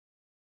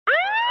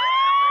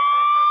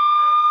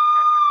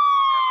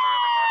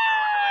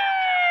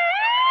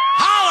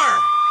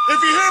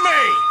if you hear me!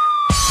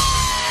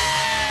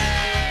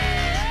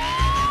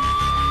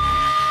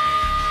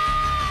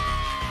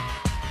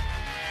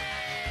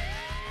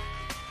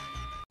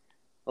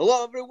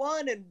 Hello,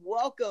 everyone, and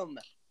welcome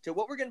to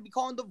what we're going to be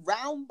calling the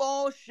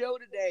Roundball Show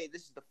today.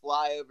 This is the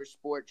Flyover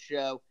Sports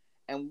Show,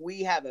 and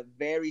we have a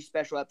very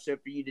special episode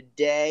for you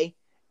today,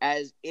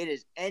 as it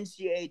is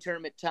NCAA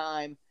tournament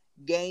time.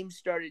 Games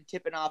started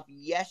tipping off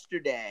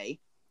yesterday,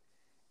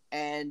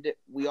 and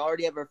we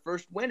already have our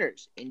first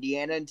winners,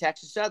 Indiana and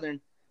Texas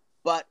Southern.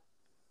 But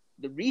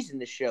the reason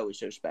this show is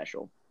so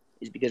special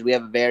is because we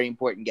have a very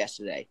important guest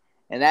today,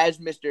 and that is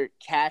Mr.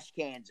 Cash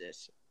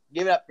Kansas.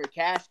 Give it up for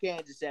Cash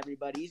Kansas,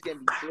 everybody. He's going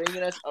to be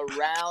bringing us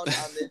around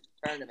on this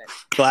tournament.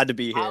 Glad to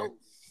be here.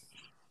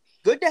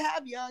 Good to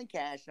have you on,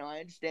 Cash. Now,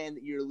 I understand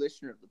that you're a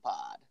listener of the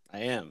pod. I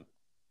am.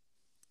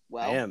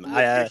 Well, I am.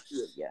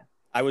 Yeah.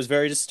 I was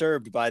very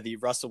disturbed by the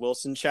Russell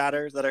Wilson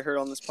chatter that I heard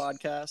on this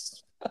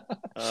podcast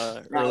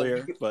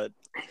earlier, but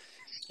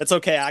it's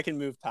okay. I can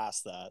move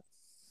past that.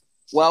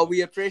 Well,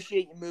 we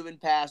appreciate you moving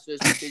past us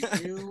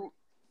because you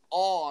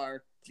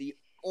are the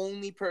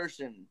only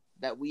person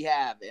that we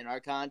have in our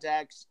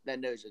contacts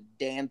that knows a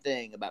damn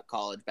thing about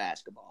college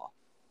basketball.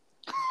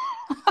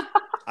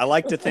 I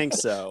like to think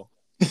so,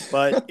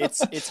 but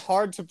it's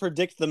hard to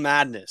predict the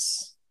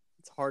madness.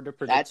 It's hard to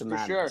predict the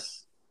madness. That's for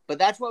sure. But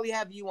that's why we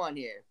have you on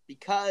here,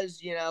 because,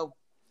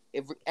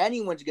 if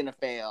anyone's going to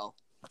fail,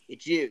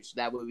 it's you. So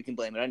that way we can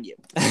blame it on you.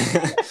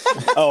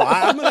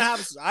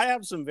 I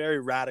have some very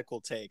radical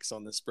takes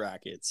on this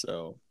bracket,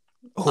 so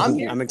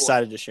I'm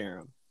excited to share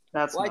them.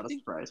 That's not a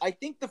surprise. I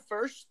think the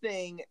first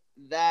thing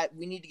that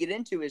we need to get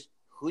into is,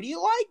 who do you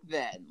like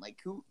then? Like,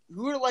 who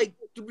are like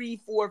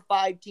 3, 4,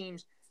 5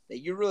 teams that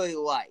you really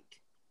like?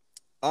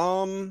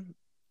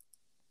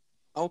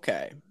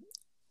 Okay.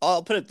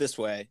 I'll put it this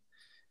way.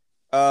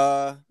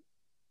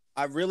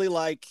 I really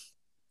like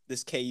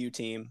this KU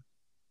team,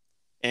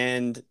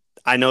 and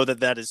I know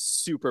that is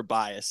super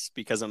biased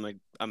because I'm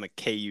a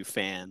KU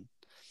fan.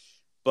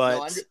 But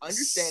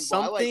understand why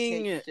I like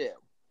KU too.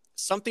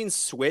 Something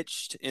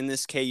switched in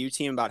this KU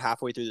team about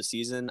halfway through the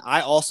season.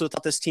 I also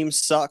thought this team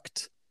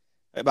sucked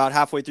about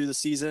halfway through the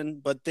season,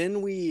 but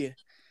then we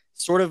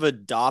sort of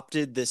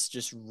adopted this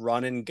just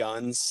run and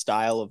gun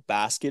style of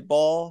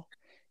basketball,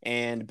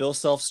 and Bill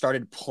Self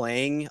started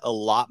playing a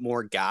lot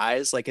more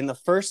guys. Like in the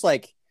first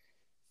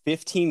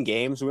 15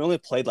 games, we only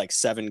played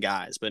 7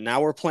 guys, but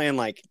now we're playing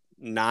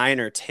 9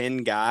 or 10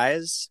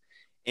 guys,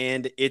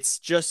 and it's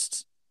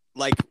just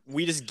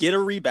we just get a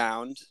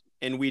rebound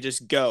and we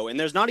just go. And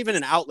there's not even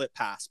an outlet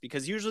pass,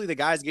 because usually the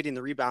guys getting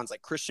the rebounds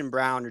like Christian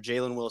Brown or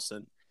Jalen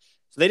Wilson.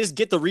 So they just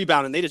get the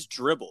rebound and they just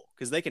dribble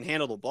because they can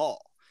handle the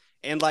ball.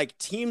 And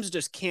teams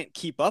just can't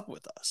keep up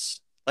with us.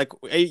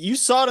 You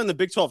saw it in the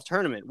Big 12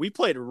 tournament. We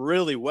played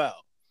really well.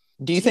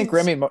 Do you think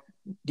Remy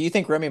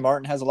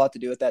Martin has a lot to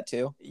do with that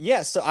too?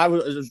 Yeah, so I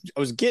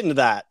was getting to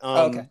that.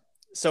 Okay.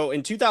 So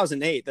in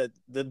 2008,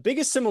 the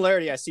biggest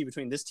similarity I see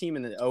between this team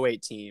and the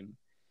 08 team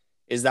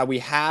is that we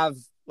have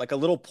a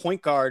little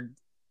point guard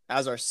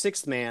as our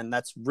 6th man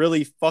that's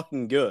really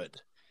fucking good.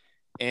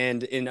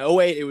 And in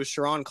 08, it was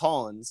Sharon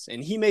Collins,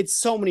 and he made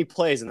so many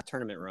plays in the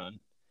tournament run.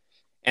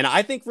 And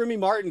I think Remy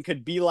Martin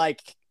could be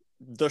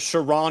the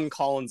Sharon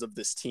Collins of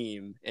this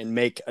team and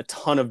make a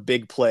ton of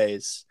big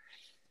plays.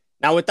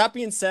 Now, with that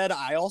being said,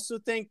 I also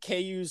think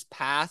KU's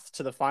path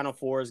to the Final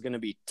Four is going to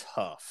be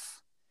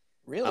tough.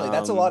 Really?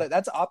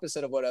 That's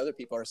opposite of what other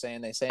people are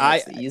saying. They say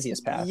it's the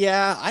easiest path.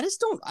 Yeah,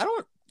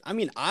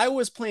 I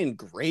was playing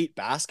great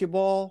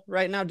basketball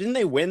right now. Didn't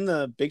they win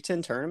the Big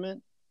Ten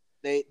tournament?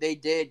 They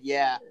did,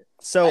 yeah.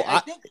 So I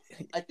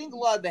think a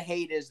lot of the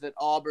hate is that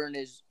Auburn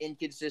is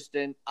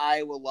inconsistent.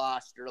 Iowa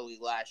lost early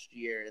last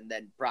year, and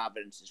then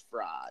Providence is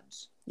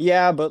frauds.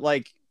 Yeah, but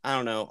I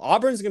don't know.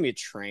 Auburn's gonna be a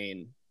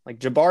train.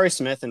 Jabari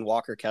Smith and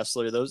Walker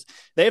Kessler,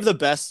 they have the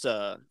best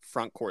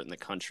front court in the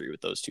country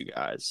with those 2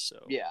 guys.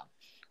 So yeah,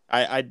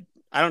 I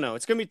don't know.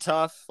 It's gonna be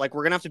tough. We're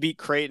gonna have to beat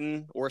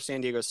Creighton or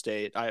San Diego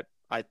State. I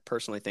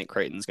personally think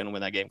Creighton's gonna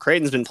win that game.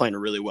 Creighton's been playing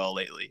really well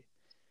lately,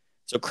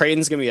 so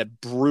Creighton's gonna be a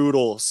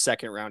brutal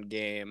second round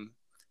game.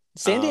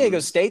 San Diego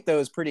State though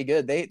is pretty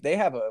good. They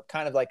have a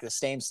kind of the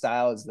same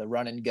style as the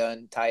run and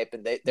gun type,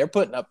 and they're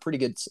putting up pretty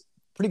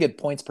good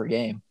points per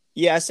game.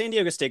 Yeah, San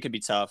Diego State could be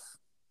tough.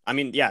 I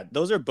mean, yeah,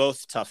 those are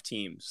both tough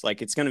teams.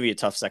 It's going to be a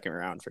tough second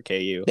round for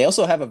KU. They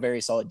also have a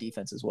very solid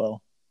defense as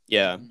well.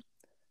 Yeah.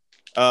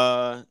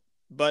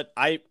 But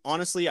I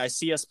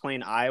see us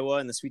playing Iowa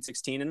in the Sweet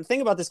 16. And the thing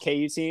about this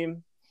KU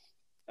team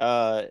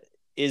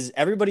is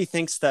everybody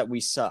thinks that we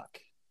suck.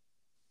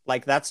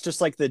 That's just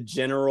the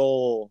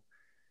general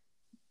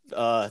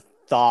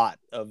thought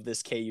of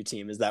this KU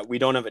team, is that we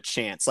don't have a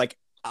chance.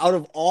 Out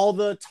of all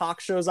the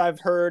talk shows I've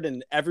heard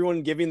and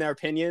everyone giving their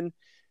opinion,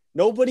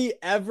 nobody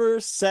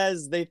ever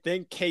says they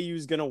think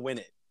KU's going to win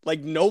it.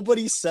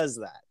 Nobody says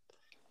that.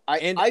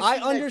 I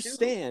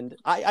understand.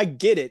 I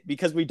get it,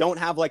 because we don't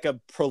have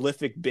a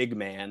prolific big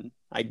man.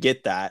 I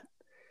get that.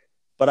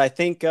 But I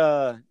think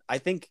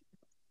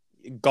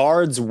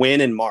guards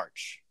win in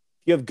March.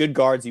 If you have good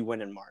guards, you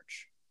win in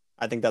March.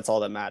 I think that's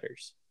all that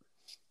matters.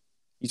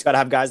 You just got to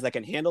have guys that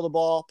can handle the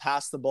ball,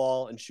 pass the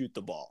ball, and shoot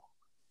the ball.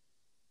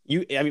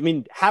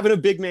 Having a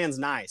big man's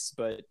nice,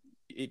 but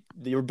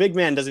your big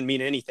man doesn't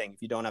mean anything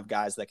if you don't have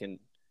guys that can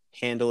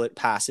handle it,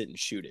 pass it, and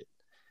shoot it.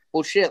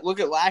 Well, shit, look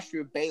at last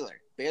year with Baylor.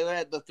 Baylor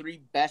had the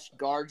 3 best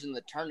guards in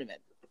the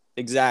tournament.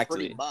 Exactly.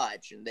 Pretty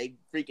much, and they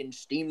freaking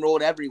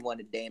steamrolled everyone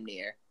at damn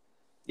near.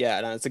 Yeah,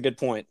 no, that's a good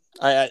point.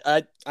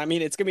 I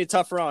mean, it's gonna be a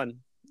tough run.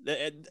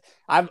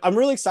 I'm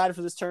really excited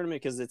for this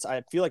tournament because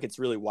I feel like it's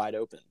really wide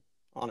open.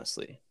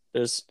 Honestly,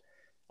 there's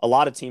a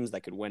lot of teams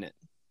that could win it.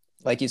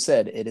 Like you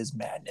said, it is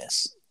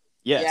madness.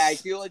 Yes. Yeah, I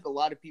feel like a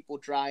lot of people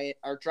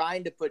are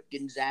trying to put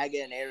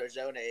Gonzaga and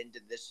Arizona into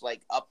this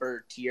like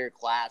upper tier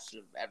class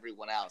of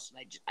everyone else,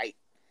 and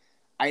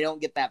I don't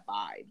get that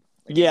vibe.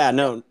 Like, yeah,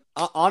 no.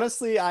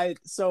 Honestly,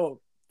 so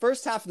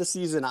first half of the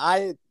season,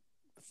 I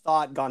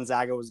thought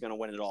Gonzaga was going to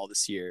win it all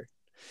this year.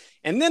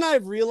 And then I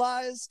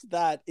realized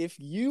that if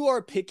you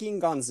are picking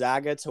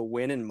Gonzaga to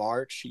win in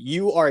March,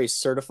 you are a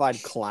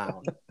certified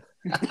clown.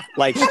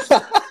 Like,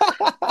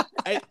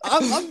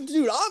 I'm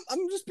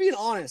just being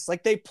honest.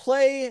 Like, they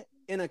play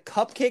in a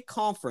cupcake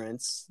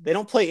conference. They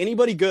don't play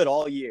anybody good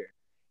all year.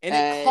 And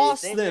it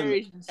costs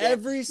them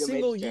every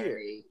single year.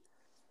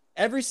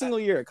 Every single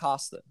year it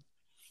costs them.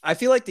 I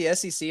feel like the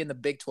SEC and the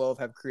Big 12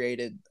 have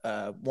created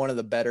one of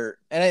the better,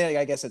 and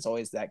I guess it's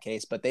always that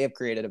case, but they have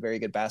created a very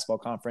good basketball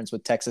conference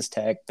with Texas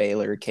Tech,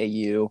 Baylor,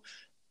 KU.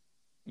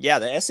 Yeah,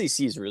 the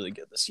SEC is really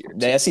good this year.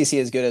 The SEC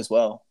is good as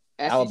well.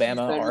 SEC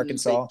Alabama,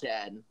 Arkansas. Big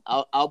Ten.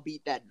 I'll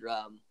beat that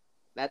drum.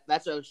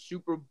 That's a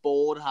super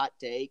bold hot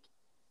take,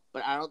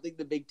 but I don't think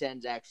the Big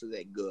Ten's actually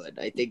that good.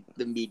 I think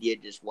the media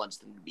just wants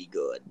them to be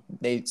good.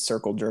 They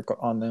circle jerk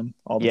on them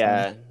all the time.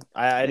 Yeah,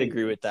 I'd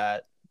agree with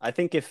that. I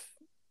think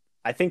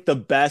the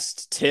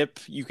best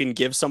tip you can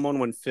give someone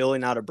when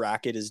filling out a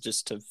bracket is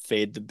just to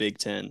fade the Big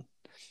Ten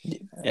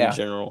in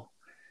general.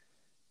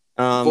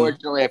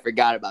 Unfortunately, I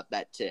forgot about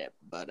that tip.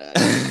 But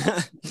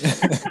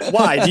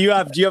why? Do you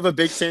have a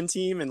Big Ten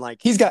team and like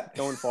he's got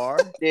going far?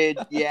 Dude,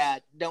 yeah,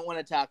 don't want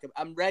to talk.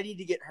 I'm ready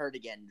to get hurt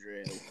again,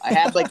 Drew. I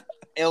had like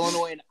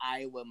Illinois and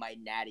Iowa my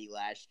natty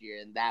last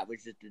year, and that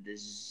was just a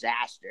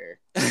disaster.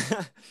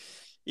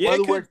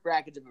 One of the worst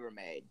brackets I've ever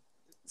made.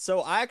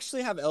 So I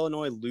actually have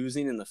Illinois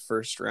losing in the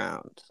first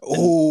round.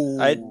 Oh,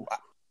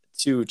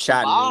 to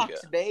Chattanooga,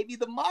 Mocs, baby,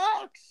 the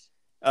Mocs.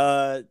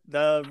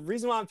 The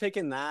reason why I'm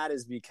picking that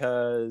is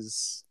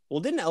because,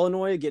 didn't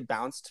Illinois get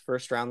bounced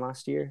first round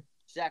last year?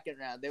 Second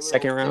round.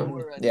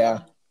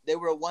 They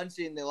were a 1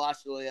 seed and they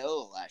lost to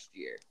Loyola last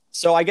year.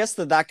 So I guess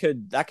that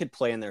could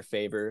play in their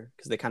favor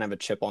because they kind of have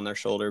a chip on their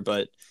shoulder.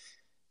 But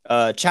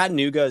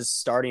Chattanooga's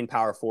starting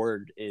power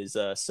forward is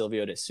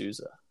Silvio De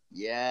Souza.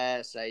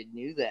 Yes, I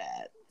knew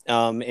that.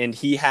 And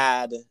he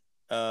had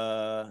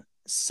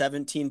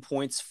 17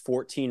 points,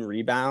 14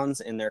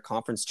 rebounds in their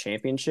conference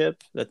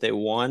championship that they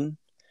won.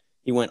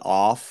 He went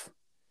off.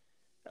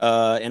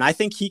 And I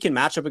think he can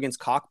match up against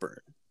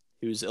Cockburn,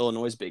 who's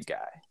Illinois' big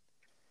guy.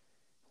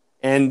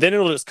 And then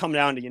it'll just come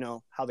down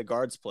to, how the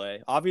guards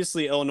play.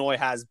 Obviously, Illinois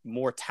has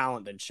more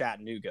talent than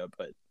Chattanooga,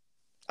 but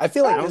I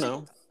feel like I don't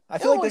know. I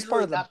feel like this part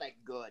really of the not that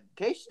good.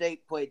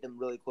 K-State played them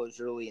really close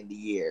early in the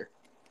year.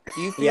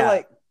 Do you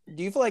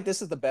feel like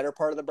this is the better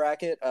part of the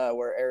bracket,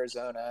 where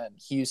Arizona and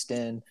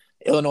Houston,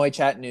 Illinois,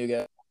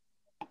 Chattanooga?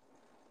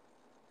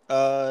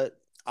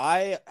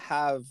 I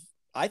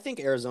think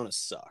Arizona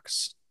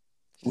sucks.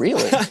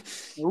 Really?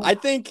 I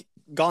think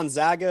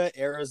Gonzaga,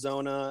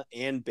 Arizona,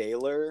 and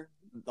Baylor,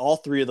 all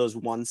 3 of those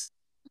ones,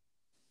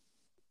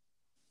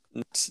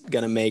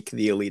 gonna make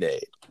the Elite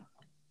Eight.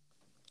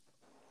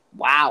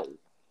 Wow.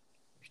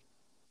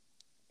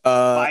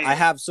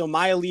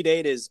 My Elite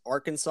Eight is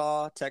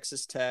Arkansas,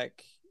 Texas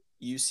Tech,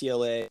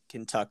 UCLA,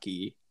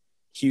 Kentucky,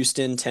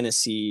 Houston,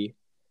 Tennessee,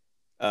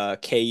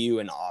 KU,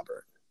 and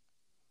Auburn.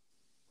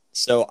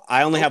 So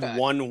I only have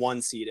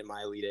one seed in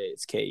my Elite Eight.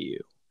 It's KU,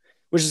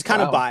 which is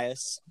kind of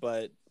biased,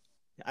 but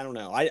I don't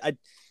know.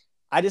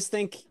 I just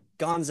think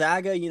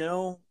Gonzaga,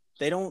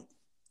 they don't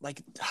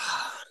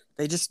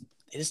they just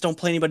don't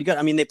play anybody good.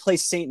 I mean, they play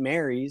St.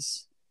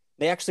 Mary's.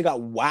 They actually got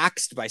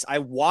waxed I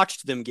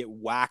watched them get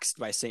waxed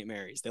by St.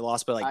 Mary's. They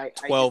lost by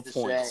 12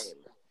 points.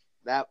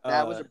 That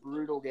was a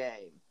brutal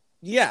game.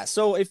 Yeah,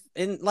 so I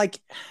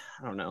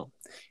don't know.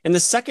 In the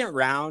second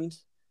round,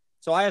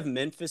 so I have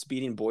Memphis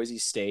beating Boise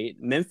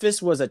State.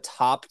 Memphis was a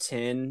top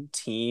 10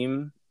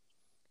 team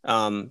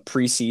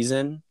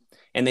preseason,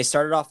 and they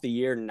started off the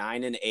year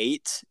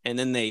 9-8, and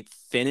then they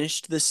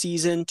finished the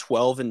season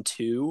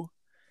 12-2.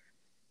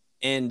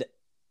 And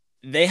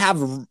they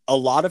have a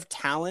lot of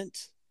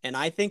talent, and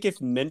I think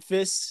if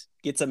Memphis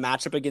gets a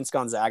matchup against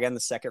Gonzaga in the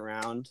second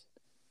round,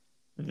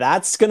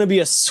 that's going to be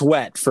a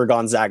sweat for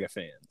Gonzaga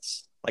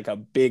fans. Like a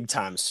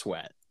big-time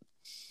sweat.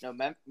 No,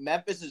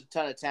 Memphis is a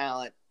ton of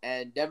talent,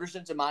 and ever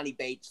since Imani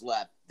Bates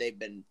left, they've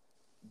been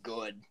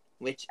good,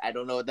 which I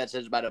don't know what that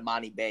says about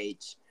Imani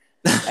Bates.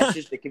 That's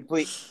just a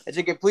complete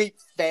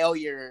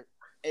failure.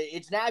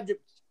 It's an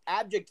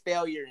abject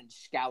failure in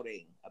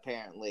scouting,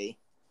 apparently.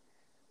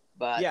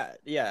 But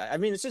yeah. I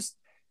mean, it's just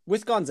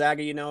with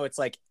Gonzaga, it's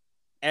like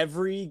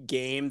every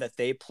game that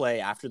they play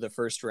after the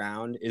first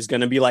round is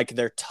going to be like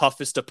their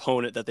toughest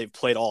opponent that they've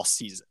played all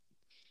season,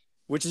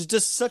 which is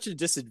just such a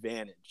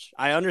disadvantage.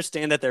 I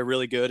understand that they're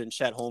really good and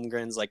Chet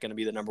Holmgren's like going to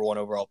be the number 1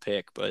 overall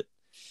pick, but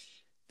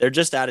they're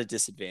just at a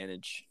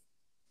disadvantage.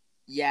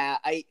 Yeah,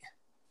 I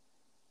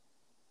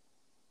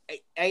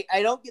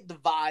don't get the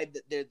vibe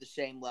that they're the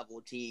same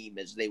level team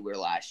as they were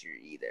last year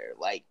either.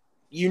 Like,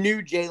 you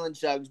knew Jalen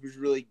Suggs was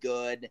really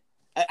good.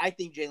 I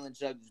think Jalen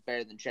Suggs is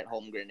better than Chet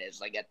Holmgren is,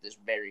 like, at this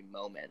very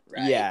moment,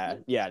 right? Yeah.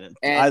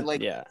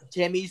 And,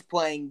 Timmy's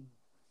playing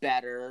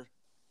better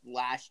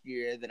last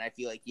year than I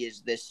feel like he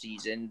is this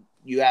season.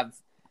 You have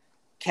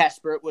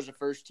Kespert was a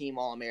first-team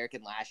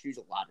All-American last year. He's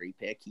a lottery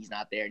pick. He's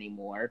not there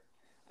anymore.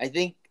 I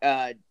think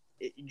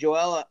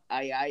Joel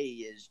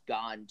Ayayi is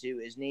gone,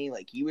 too, isn't he?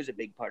 Like, he was a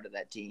big part of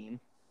that team.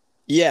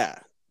 Yeah.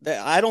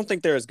 I don't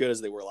think they're as good as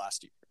they were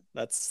last year.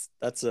 That's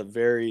a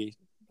very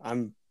 –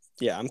 I'm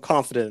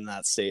confident in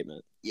that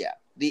statement. Yeah.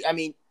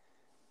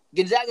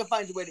 Gonzaga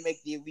finds a way to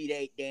make the Elite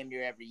Eight damn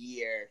near every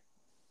year.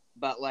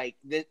 But, like,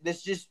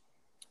 this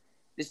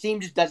team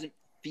just doesn't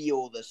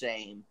feel the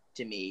same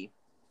to me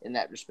in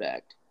that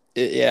respect.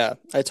 Yeah,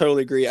 I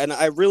totally agree. And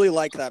I really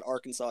like that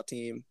Arkansas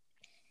team.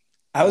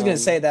 I was going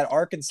to say that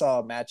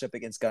Arkansas matchup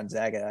against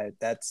Gonzaga,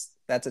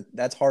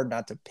 that's hard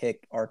not to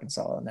pick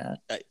Arkansas on that.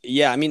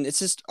 Yeah, I mean, it's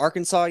just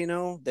Arkansas,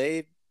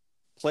 they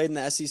played in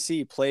the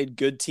SEC, played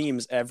good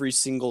teams every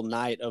single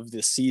night of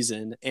the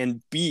season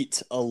and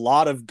beat a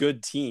lot of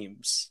good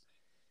teams.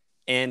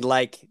 And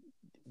like,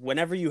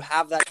 whenever you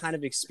have that kind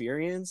of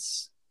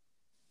experience,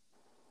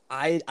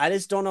 I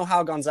just don't know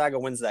how Gonzaga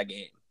wins that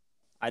game.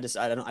 I just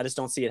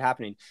don't see it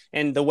happening.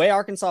 And the way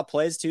Arkansas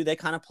plays too, they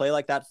kind of play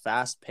like that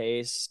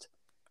fast-paced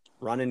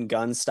run and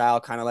gun style,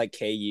 kind of like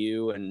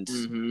KU.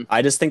 And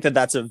I just think that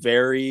that's a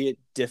very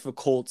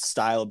difficult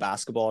style of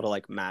basketball to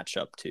like match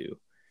up to.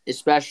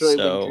 Especially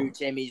when Drew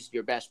Timmy's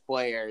your best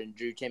player, and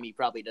Drew Timmy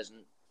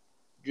doesn't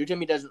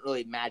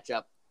really match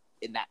up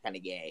in that kind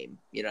of game.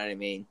 You know what I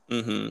mean?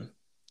 Mm-hmm.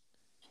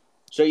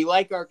 So you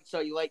like Arkansas,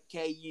 you like KU.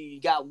 You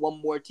got one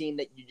more team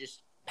that you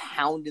just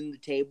pounding the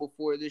table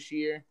for this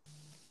year?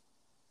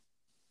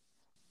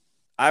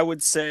 I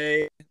would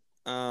say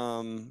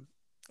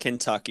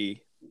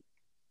Kentucky.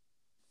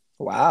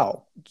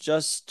 Wow.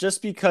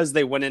 Just because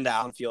they went into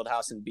Allen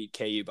Fieldhouse and beat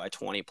KU by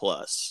 20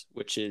 plus,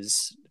 which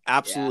is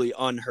absolutely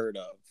unheard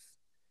of.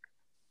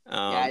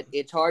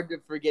 It's hard to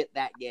forget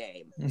that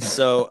game.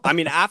 So, I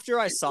mean, after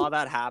I saw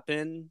that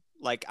happen,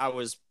 like, I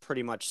was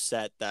pretty much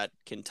set that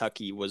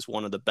Kentucky was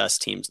one of the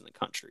best teams in the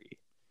country.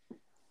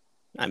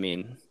 I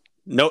mean,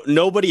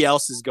 nobody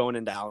else is going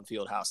into Allen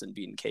Fieldhouse and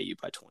beating KU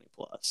by 20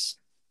 plus.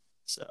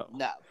 So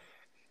no,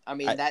 I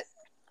mean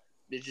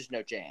there's just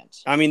no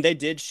chance. I mean, they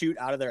did shoot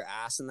out of their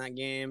ass in that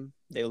game.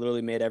 They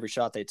literally made every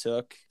shot they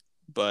took,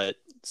 but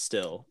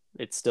still,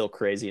 it's still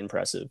crazy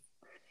impressive.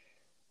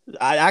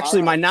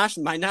 My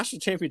national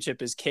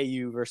championship is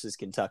KU versus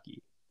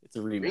Kentucky. It's a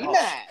rematch.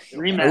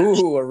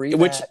 Ooh, a rematch.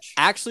 Which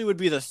actually would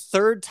be the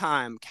third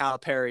time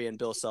Calipari and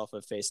Bill Self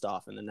have faced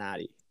off in the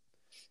Natty.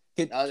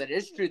 Oh, that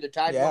is true. The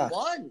tied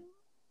 1-1.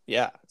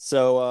 Yeah.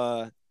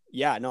 So,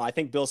 I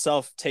think Bill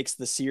Self takes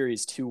the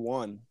series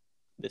 2-1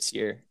 this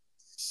year.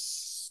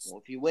 Well,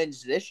 if he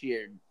wins this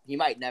year, they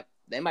might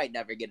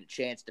never get a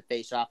chance to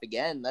face off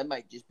again. That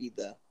might just be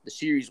the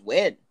series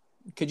win.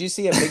 Could you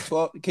see a Big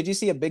 12? Could you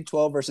see a Big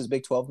 12 versus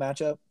Big 12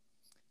 matchup?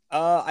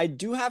 I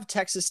do have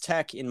Texas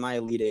Tech in my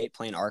Elite Eight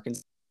playing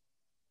Arkansas.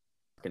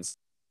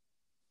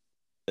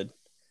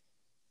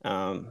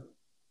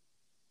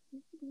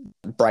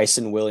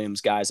 Bryson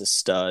Williams, guy's a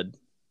stud.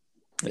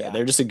 Yeah,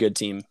 they're just a good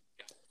team.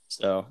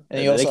 So and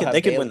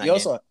they could win that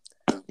game.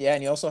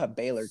 And you also have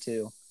Baylor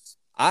too.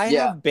 I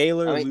have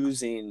Baylor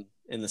losing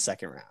in the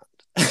second round.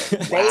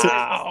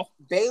 Wow.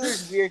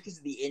 Baylor's weird because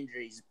of the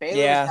injuries.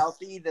 Baylor's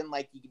healthy, then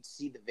like you can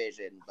see the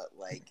vision, but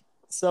like.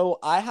 So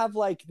I have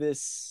like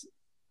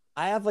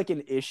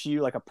an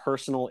issue, like a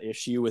personal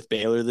issue with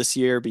Baylor this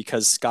year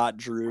because Scott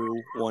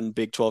Drew won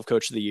Big 12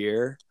 Coach of the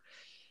Year.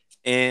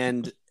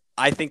 And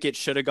I think it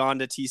should have gone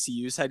to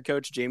TCU's head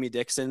coach, Jamie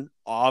Dixon,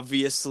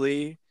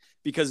 obviously,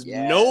 because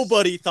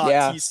nobody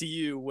thought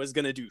TCU was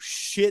going to do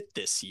shit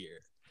this year.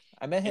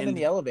 I met him in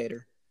the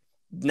elevator.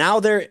 Now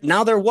they're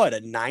what,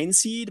 a 9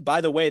 seed?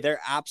 By the way, they're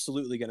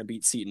absolutely going to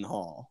beat Seton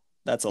Hall.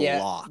 That's a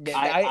lock.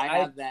 I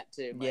have that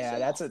too. Myself.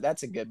 Yeah,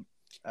 that's a good.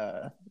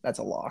 That's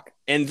a lock.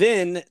 And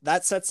then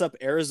that sets up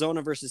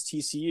Arizona versus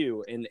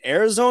TCU, and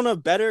Arizona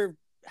better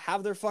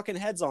have their fucking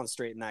heads on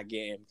straight in that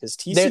game because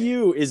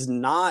TCU is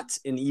not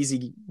an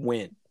easy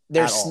win.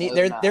 They're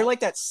like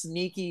that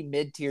sneaky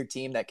mid-tier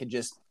team that could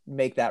just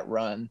make that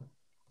run.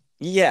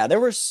 Yeah, there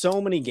were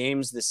so many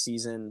games this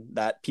season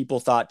that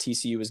people thought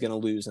TCU was going to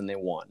lose, and they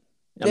won.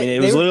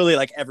 It was literally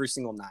like every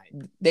single night.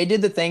 They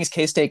did the things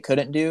K-State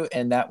couldn't do,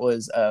 and that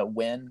was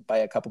win by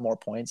a couple more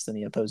points than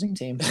the opposing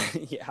team.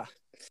 Yeah.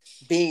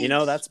 Beans.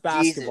 That's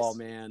basketball,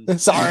 man.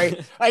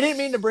 Sorry. I didn't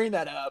mean to bring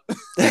that up.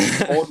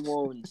 Old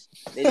wounds.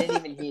 They didn't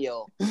even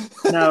heal.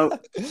 No.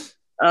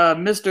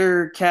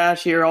 Mr.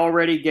 Cash here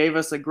already gave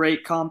us a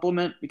great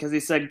compliment because he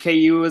said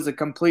KU is a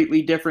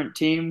completely different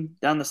team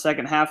down the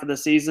second half of the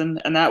season,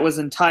 and that was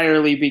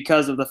entirely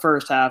because of the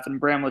first half in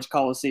Bramlage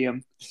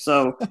Coliseum.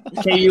 So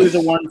KU is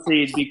a 1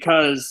 seed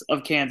because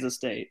of Kansas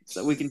State.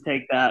 So we can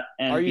take that.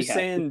 And Are you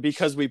saying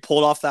because we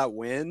pulled off that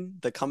win,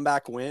 the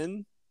comeback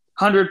win?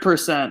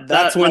 100%.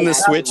 That's when the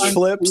switch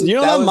flipped. You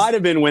know, that might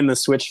have been when the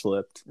switch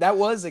flipped. That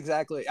was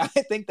exactly. I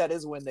think that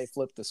is when they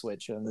flipped the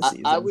switch in the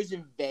season. I was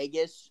in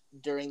Vegas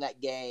during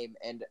that game,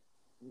 and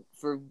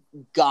for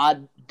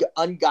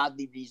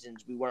ungodly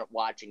reasons, we weren't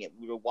watching it.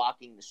 We were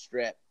walking the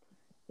strip,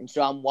 and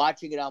so I'm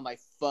watching it on my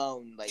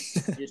phone, like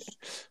just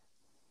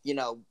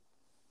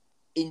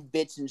in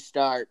bits and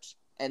starts.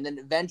 And then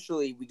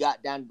eventually we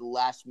got down to the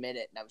last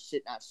minute, and I was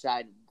sitting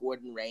outside of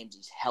Gordon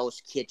Ramsay's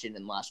Hell's Kitchen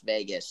in Las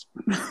Vegas.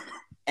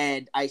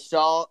 And I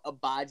saw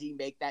Abaji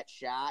make that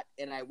shot,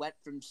 and I went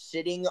from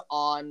sitting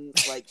on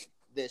like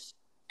this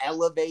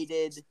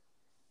elevated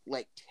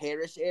like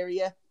terrace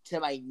area to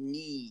my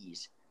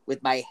knees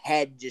with my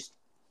head just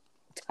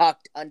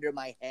tucked under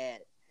my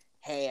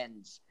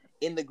hands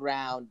in the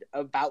ground,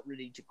 about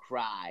ready to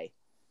cry.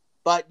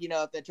 But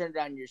if that turned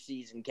around your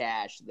season,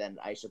 Cash, then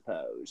I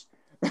suppose.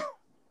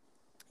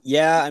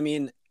 Yeah, I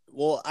mean,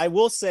 well, I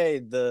will say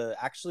the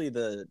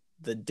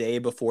day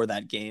before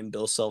that game,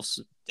 Bill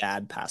Self's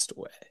dad passed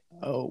away.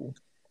 Oh,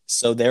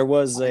 so there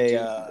was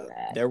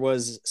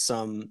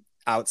some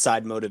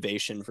outside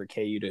motivation for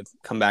KU to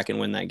come back and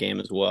win that game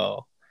as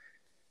well.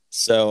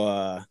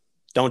 So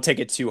don't take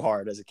it too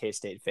hard as a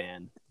K-State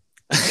fan.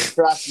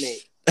 Trust me,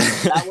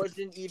 that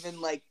wasn't even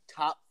like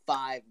top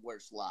 5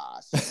 worst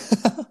loss.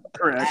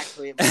 Correct.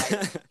 Actually, it might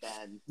have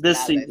been this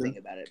now season. that I think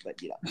about it, but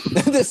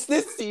this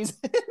season.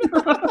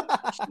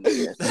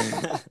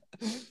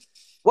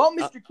 Well,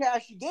 Mr.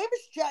 Cash, you gave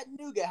us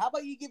Chattanooga. How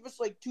about you give us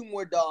like 2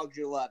 more dogs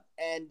you love?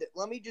 And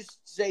let me just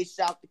say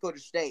South Dakota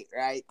State,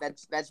 right?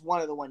 That's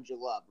one of the ones you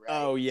love, right?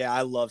 Oh, yeah,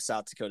 I love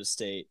South Dakota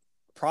State.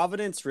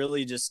 Providence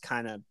really just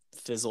kind of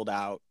fizzled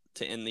out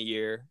to end the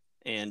year.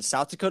 And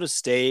South Dakota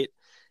State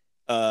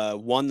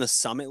won the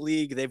Summit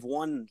League. They've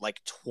won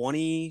like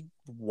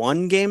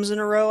 21 games in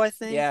a row, I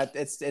think. Yeah,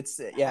 it's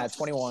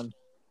 21.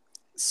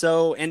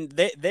 So, and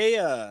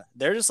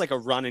they're just like a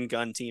run and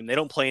gun team. They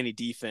don't play any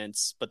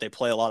defense, but they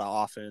play a lot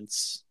of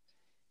offense.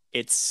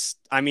 It's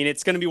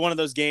going to be one of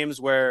those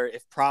games where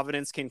if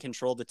Providence can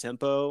control the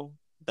tempo,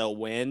 they'll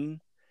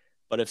win.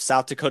 But if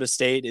South Dakota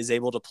State is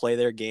able to play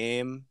their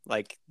game,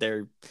 like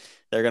they're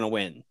going to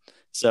win.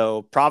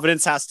 So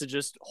Providence has to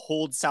just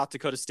hold South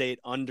Dakota State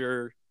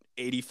under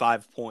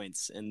 85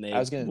 points, and they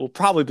will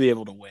probably be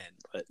able to win.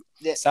 But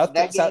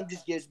that game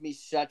just gives me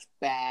such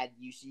bad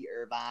UC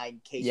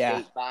Irvine,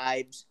 K-State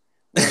vibes.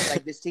 Where it's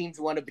like this team's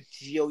won a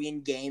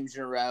bajillion games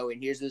in a row,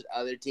 and here's this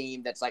other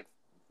team that's like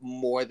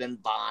more than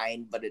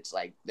fine, but it's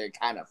like they're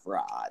kind of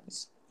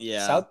frauds.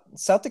 Yeah.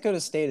 South Dakota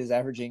State is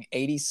averaging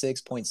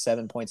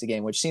 86.7 points a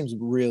game, which seems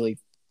really.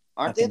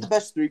 Aren't they the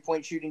best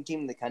 3-point shooting team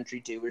in the country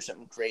too, or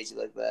something crazy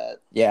like that?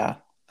 Yeah.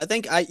 I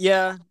think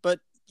but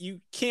you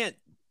can't.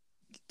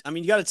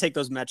 You got to take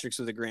those metrics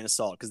with a grain of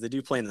salt because they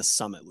do play in the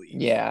Summit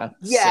League. Yeah.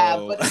 Yeah,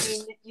 so... but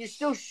you're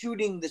still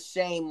shooting the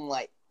same.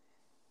 Like,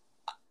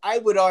 I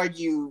would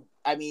argue.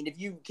 If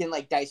you can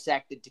like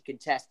dissect it to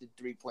contested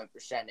 3-point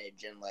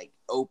percentage and like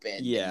open,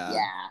 yeah,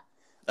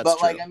 but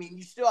true.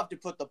 You still have to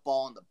put the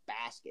ball in the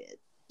basket.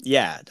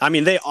 Yeah,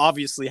 they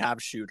obviously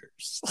have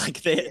shooters.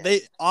 Like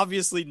they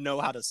obviously know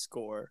how to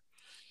score.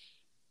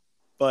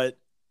 But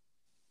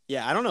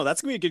yeah, I don't know.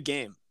 That's gonna be a good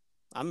game.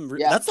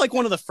 That's like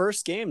one of the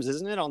first games,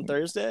 isn't it, on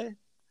Thursday?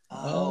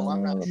 Oh,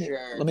 I'm not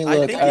sure. Let me look.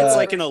 I think it's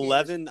like an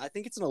 11. I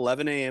think it's an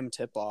 11 a.m.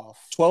 tip off.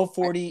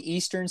 12:40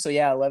 Eastern. So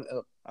yeah, 11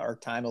 our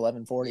time,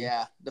 11:40.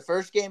 Yeah, the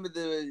first game of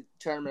the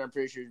tournament, I'm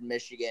pretty sure, is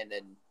Michigan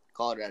and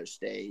Colorado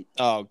State.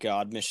 Oh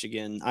God,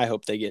 Michigan! I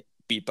hope they get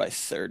beat by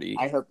 30.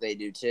 I hope they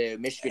do too.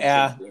 Michigan.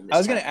 Yeah, I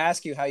was going to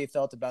ask you how you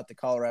felt about the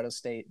Colorado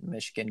State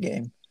Michigan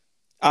game.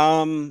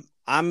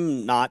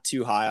 I'm not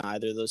too high on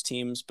either of those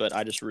teams, but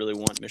I just really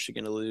want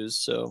Michigan to lose,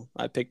 so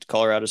I picked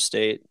Colorado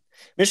State.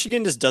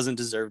 Michigan just doesn't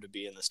deserve to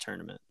be in this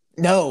tournament.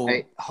 No.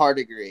 I hard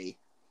agree.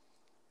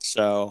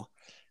 So,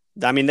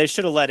 they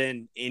should have let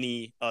in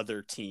any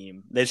other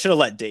team. They should have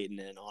let Dayton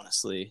in,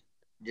 honestly.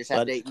 Just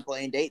have Dayton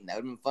playing Dayton. That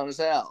would have been fun as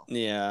hell.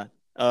 Yeah.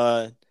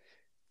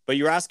 But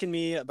you were asking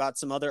me about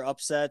some other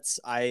upsets.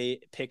 I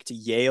picked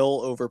Yale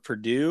over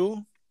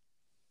Purdue.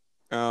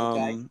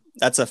 Okay.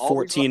 That's a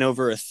 14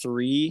 over a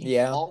 3.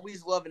 Yeah.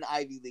 Always love an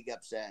Ivy League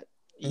upset.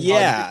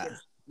 Yeah.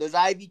 Those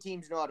Ivy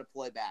teams know how to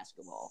play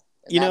basketball.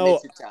 And that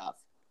makes it tough.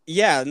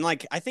 Yeah, and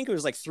I think it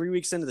was 3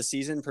 weeks into the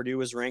season, Purdue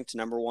was ranked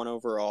number 1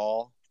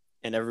 overall,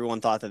 and everyone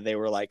thought that they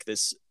were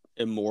this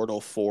immortal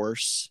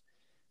force.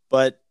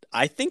 But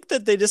I think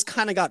that they just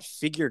kind of got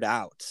figured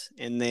out,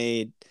 and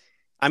they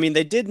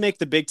did make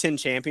the Big Ten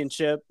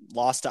championship,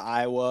 lost to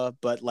Iowa,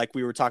 but like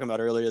we were talking about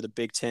earlier, the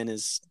Big Ten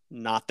is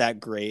not that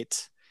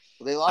great.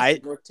 Well, they lost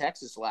to North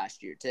Texas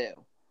last year, too.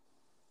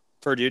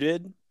 Purdue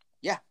did?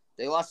 Yeah,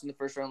 they lost in the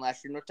first round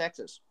last year to North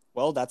Texas.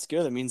 Well, that's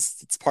good. That means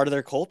it's part of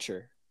their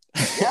culture.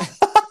 Yeah.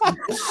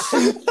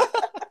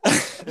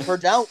 For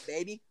don't,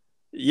 baby.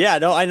 Yeah,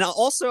 no, and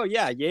also,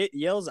 yeah,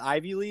 Yale's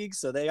Ivy League,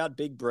 so they got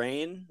big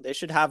brain. They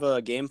should have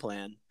a game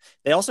plan.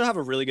 They also have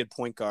a really good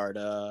point guard,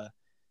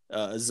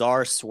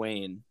 Azar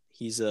Swain.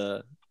 He's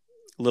a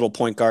little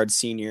point guard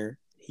senior.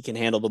 He can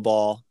handle the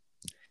ball,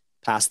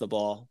 pass the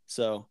ball.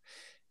 So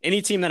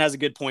any team that has a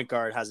good point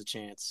guard has a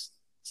chance.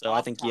 So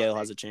I think Yale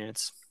has a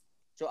chance.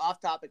 So off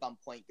topic on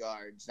point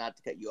guards, not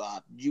to cut you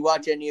off. Did you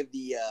watch any of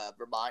the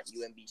Vermont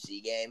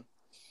UMBC game?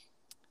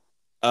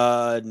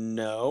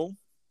 No.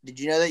 Did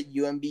you know that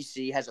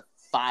UMBC has a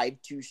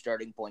 5'2"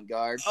 starting point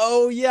guard?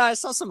 Oh, yeah, I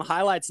saw some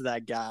highlights of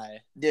that guy.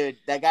 Dude,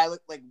 that guy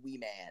looked like Wee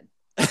Man.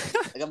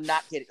 Like, I'm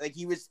not kidding. Like,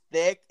 he was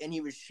thick and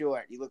he was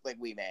short. He looked like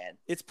Wee Man.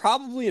 It's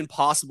probably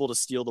impossible to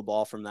steal the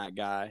ball from that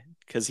guy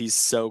because he's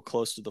so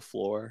close to the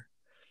floor.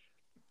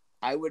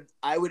 I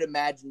would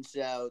imagine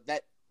so.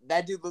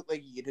 That dude looked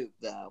like he could hoop,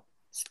 though.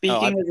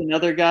 Speaking of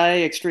another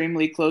guy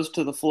extremely close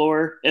to the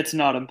floor, it's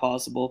not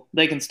impossible.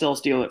 They can still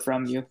steal it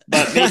from you,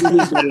 but maybe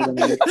he's better than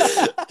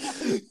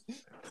you.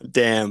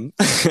 Damn.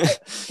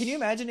 Can you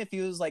imagine if he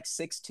was like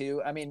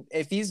 6'2"? I mean,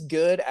 if he's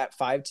good at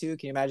 5'2",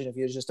 can you imagine if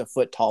he was just a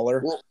foot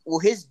taller? Well,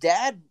 his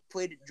dad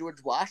played at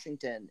George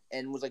Washington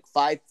and was like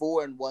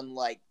 5'4" and won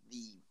like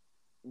the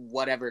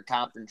whatever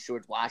conference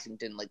George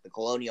Washington, like the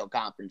Colonial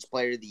Conference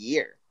Player of the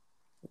Year.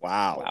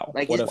 Wow.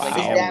 Like his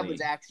dad was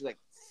actually like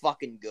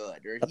fucking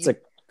good. Or that's a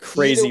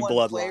crazy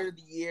bloodline. Player of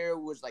the Year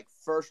was like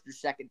first or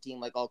second team,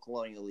 like all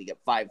Colonial League at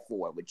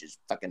 5'4", which is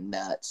fucking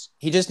nuts.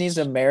 He just needs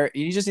to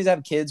He just needs to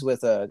have kids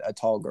with a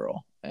tall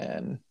girl,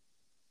 and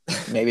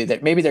maybe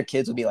their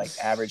kids would be like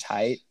average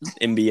height.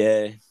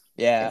 NBA.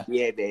 Yeah.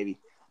 NBA, baby.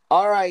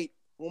 All right.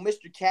 Well,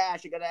 Mr.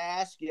 Cash, I got to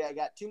ask you. I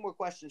got two more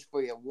questions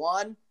for you.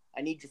 One,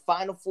 I need your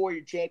Final Four,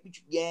 your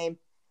championship game,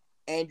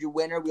 and your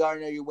winner. We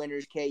already know your winner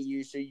is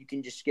KU, so you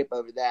can just skip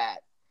over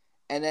that.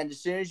 And then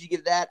as soon as you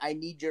give that, I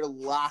need your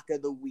lock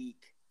of the week.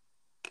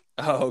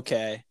 Oh,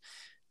 okay.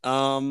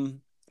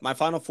 My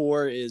Final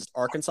Four is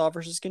Arkansas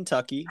versus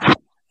Kentucky,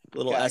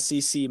 little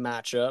SEC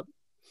matchup,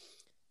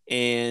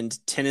 and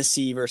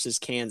Tennessee versus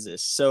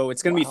Kansas. So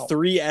it's going to be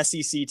 3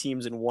 SEC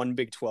teams and 1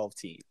 Big 12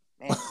 team.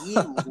 Man, he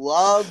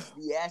loves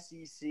the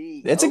SEC.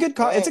 It's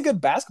a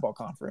good basketball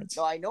conference.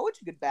 No, I know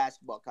it's a good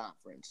basketball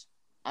conference.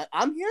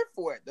 I'm here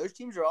for it. Those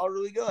teams are all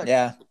really good.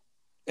 Yeah.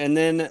 And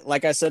then,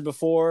 like I said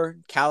before,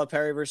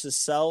 Calipari versus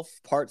Self,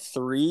 part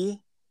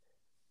 3.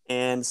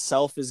 And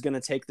Self is going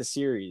to take the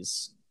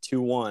series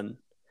 2-1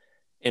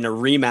 in a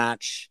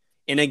rematch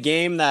in a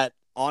game that,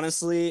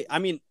 honestly, I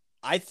mean,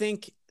 I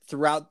think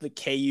throughout the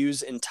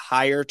KU's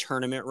entire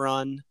tournament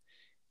run,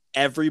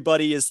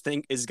 everybody is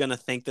going to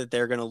think that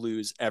they're going to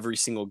lose every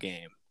single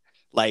game.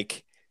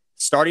 Like,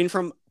 starting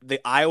from the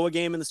Iowa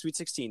game in the Sweet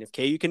 16, if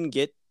KU can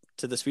get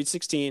to the Sweet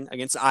 16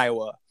 against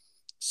Iowa,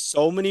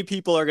 so many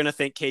people are going to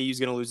think KU is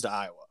going to lose to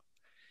Iowa.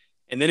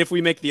 And then if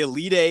we make the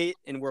Elite Eight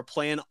and we're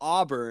playing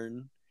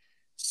Auburn,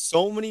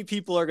 so many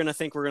people are going to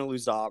think we're going to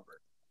lose to Auburn.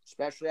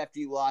 Especially after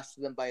you lost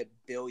to them by 1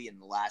 billion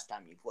the last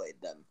time you played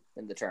them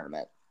in the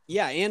tournament.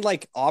 Yeah, and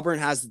like Auburn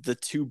has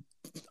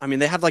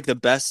they have like the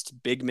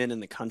best big men in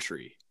the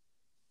country.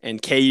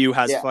 And KU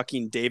has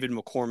fucking David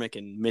McCormick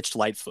and Mitch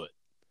Lightfoot.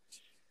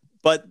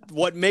 But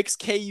what makes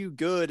KU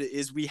good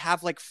is we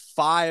have like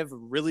 5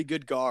 really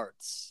good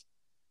guards.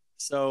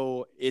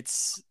 So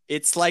it's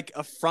like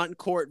a front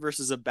court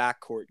versus a back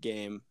court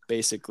game,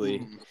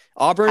 basically.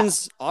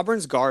 Auburn's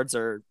guards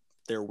are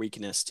their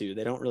weakness too.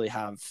 They don't really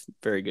have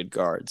very good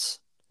guards.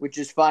 Which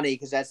is funny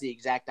because that's the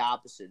exact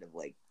opposite of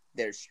like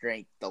their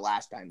strength the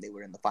last time they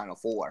were in the Final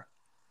Four.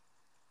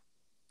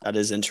 That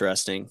is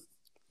interesting.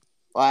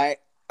 Well,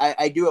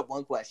 I do have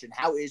one question.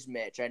 How is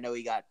Mitch? I know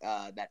he got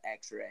that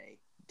X-ray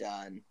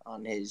done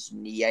on his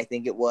knee, I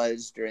think it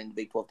was, during the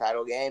Big 12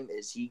 title game.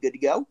 Is he good to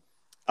go?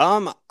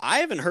 I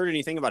haven't heard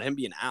anything about him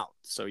being out.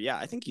 So yeah,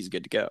 I think he's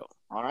good to go.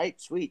 All right,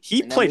 sweet.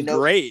 He played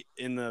great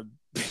in the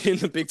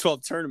Big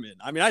 12 tournament.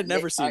 I mean, I'd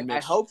never seen Mitch. I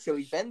hope so.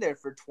 He's been there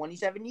for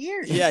 27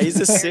 years. Yeah, he's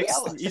a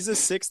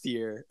sixth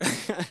year.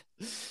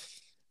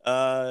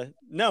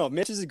 No,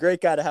 Mitch is a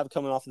great guy to have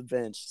coming off the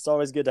bench. It's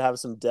always good to have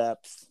some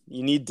depth.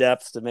 You need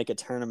depth to make a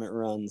tournament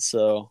run.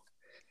 So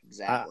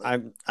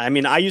exactly. I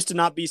mean, I used to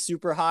not be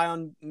super high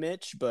on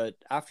Mitch, but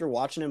after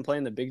watching him play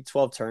in the Big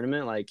 12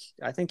 tournament, like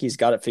I think he's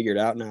got it figured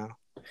out now.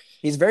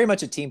 He's very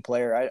much a team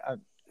player.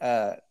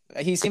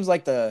 He seems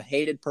like the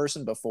hated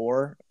person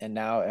before, and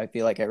now I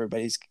feel like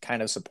everybody's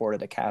kind of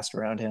supported a cast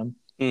around him.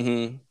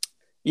 Mm-hmm.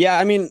 Yeah,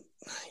 I mean,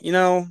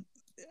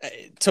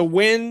 to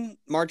win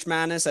March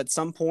Madness at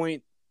some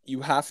point,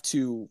 you have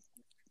to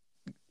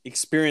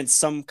experience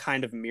some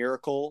kind of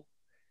miracle,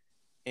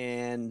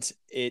 and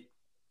it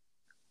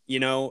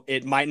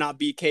might not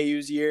be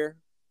KU's year,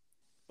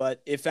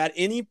 but if at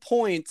any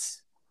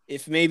point,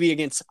 if maybe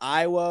against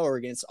Iowa or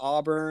against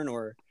Auburn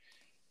or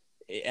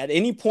at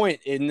any point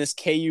in this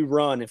KU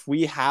run, if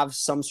we have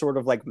some sort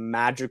of like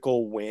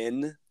magical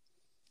win,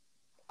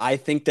 I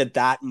think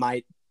that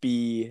might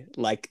be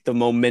like the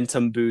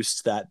momentum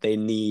boost that they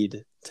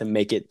need to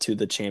make it to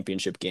the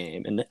championship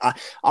game. And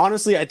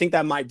honestly, I think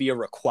that might be a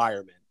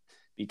requirement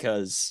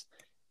because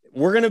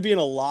we're going to be in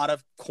a lot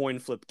of coin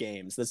flip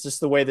games. That's just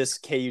the way this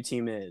KU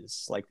team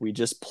is. Like, we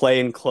just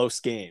play in close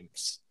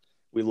games.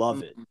 We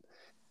love it.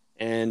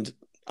 And,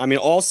 I mean,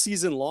 all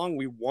season long,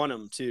 we won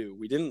them, too.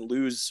 We didn't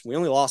lose. We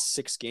only lost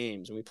 6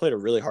 games, and we played a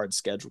really hard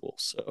schedule.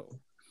 So,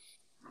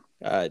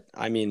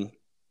 I mean,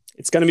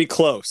 it's going to be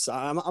close.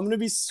 I'm going to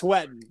be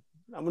sweating.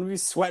 I'm going to be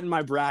sweating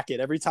my bracket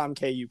every time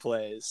KU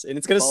plays. And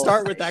it's going to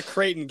start with that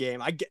Creighton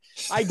game.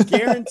 I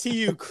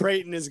guarantee you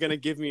Creighton is going to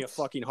give me a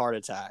fucking heart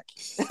attack.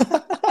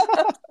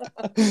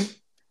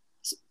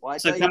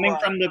 So coming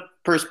from the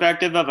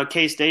perspective of a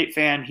K-State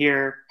fan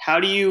here, how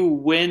do you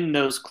win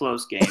those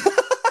close games?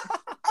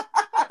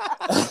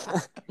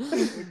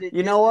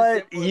 You know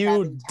what?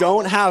 You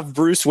don't have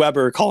Bruce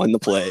Weber calling the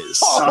plays.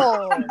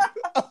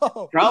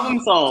 Problem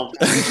solved.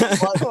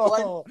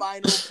 One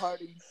final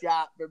parting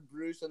shot for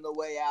Bruce on the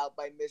way out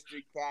by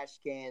Mr. Cash,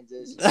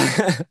 Kansas.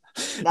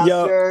 Now,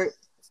 sir,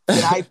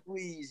 can I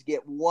please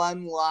get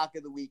one lock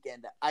of the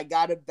weekend? I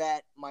got to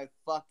bet my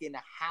fucking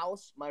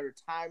house, my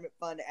retirement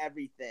fund,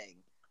 everything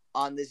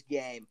on this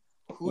game.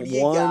 Who do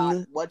you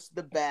got? What's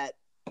the bet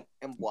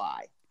and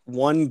why?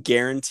 One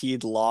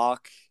guaranteed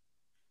lock.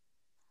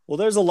 Well,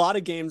 there's a lot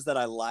of games that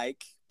I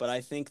like, but I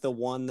think the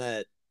one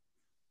that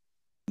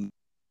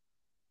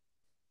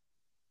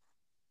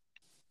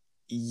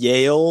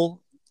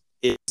Yale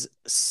is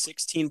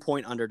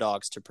 16-point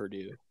underdogs to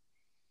Purdue.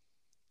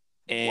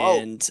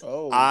 And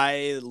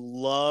I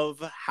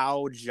love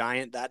how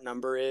giant that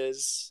number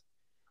is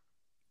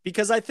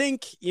because I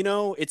think,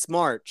 it's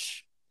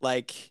March.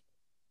 Like,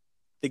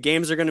 the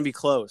games are going to be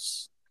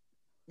close.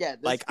 Yeah,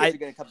 those kids are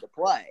going to come to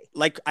play.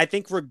 Like, I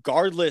think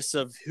regardless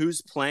of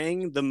who's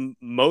playing,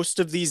 most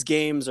of these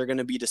games are going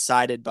to be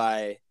decided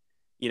by,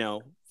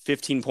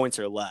 15 points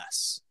or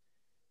less.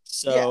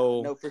 So,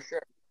 yeah, no, for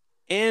sure.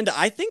 And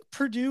I think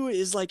Purdue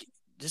is,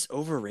 just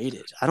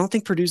overrated. I don't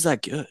think Purdue's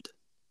that good.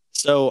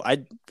 So,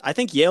 I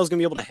think Yale's going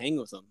to be able to hang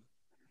with them.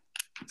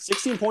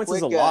 16 points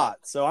is a lot.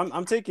 So,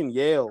 I'm taking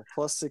Yale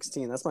plus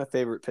 16. That's my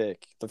favorite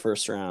pick, the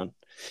first round.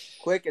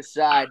 Quick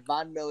aside,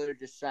 Von Miller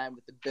just signed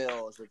with the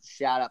Bills. With a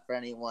shout out for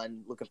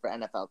anyone looking for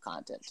NFL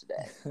content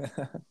today.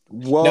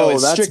 Whoa,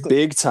 that's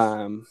big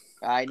time.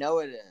 I know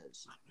it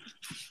is.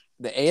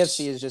 The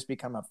AFC has just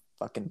become a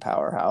fucking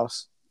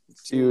powerhouse.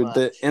 Dude,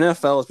 the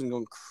NFL has been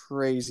going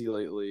crazy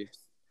lately.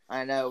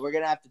 I know. We're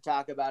going to have to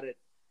talk about it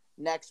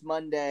next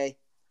Monday.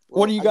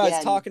 What are you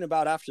guys talking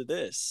about after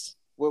this?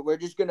 We're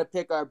just going to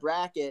pick our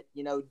bracket.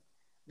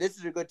 This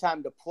is a good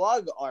time to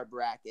plug our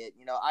bracket.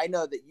 I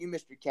know that you,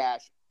 Mr.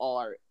 Cash,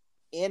 are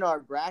in our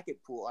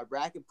bracket pool. Our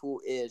bracket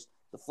pool is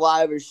the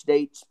Flyover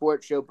State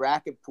Sports Show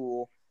bracket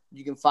pool.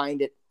 You can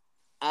find it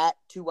at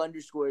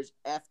 2_F3S.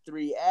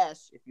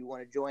 If you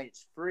want to join,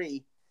 it's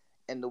free.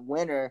 And the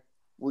winner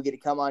will get to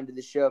come onto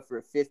the show for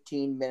a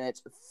 15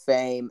 minutes of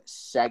fame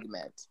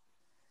segment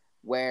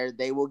where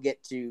they will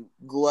get to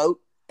gloat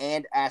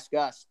and ask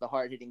us the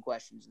hard-hitting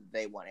questions that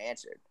they want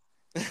answered.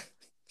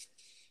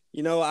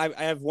 I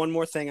have one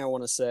more thing I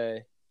want to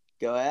say.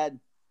 Go ahead.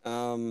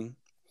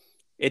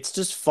 It's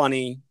just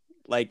funny.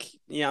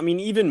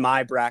 Even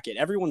my bracket,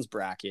 everyone's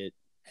bracket,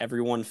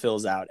 everyone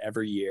fills out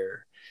every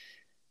year.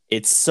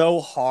 It's so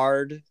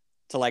hard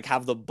to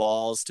have the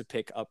balls to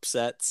pick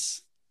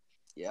upsets.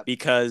 Yep.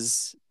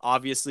 Because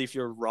obviously if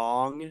you're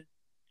wrong,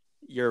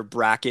 your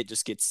bracket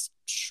just gets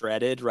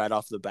shredded right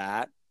off the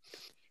bat.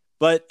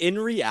 But in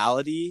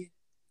reality,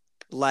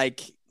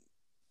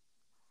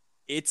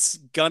 it's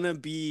gonna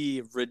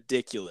be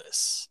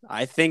ridiculous.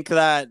 I think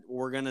that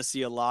we're gonna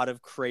see a lot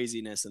of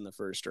craziness in the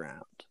first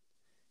round.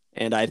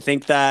 And I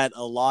think that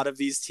a lot of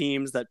these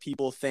teams that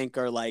people think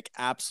are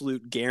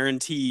absolute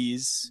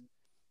guarantees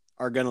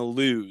are gonna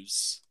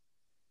lose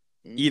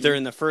either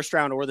in the first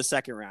round or the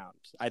second round.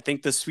 I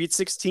think the Sweet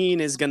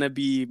 16 is gonna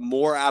be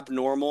more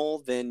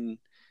abnormal than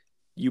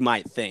you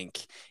might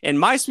think. And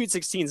my Sweet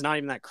 16 is not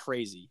even that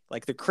crazy.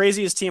 The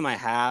craziest team I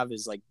have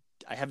is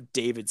I have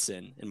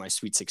Davidson in my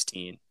Sweet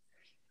 16.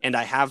 And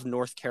I have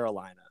North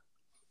Carolina.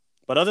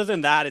 But other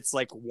than that, it's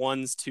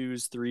 1s,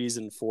 2s, 3s,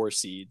 and 4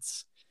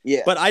 seeds.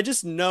 Yeah. But I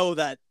just know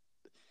that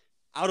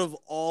out of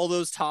all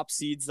those top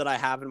seeds that I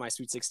have in my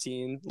Sweet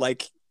 16,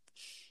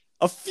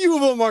 a few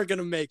of them aren't going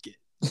to make it.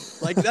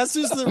 That's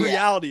just the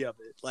reality of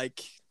it.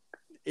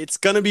 It's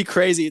going to be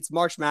crazy. It's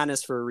March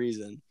Madness for a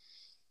reason.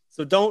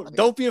 So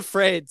don't be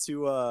afraid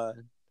to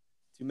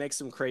make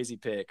some crazy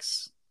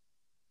picks.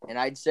 And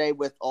I'd say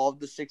with all of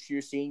the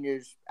 6-year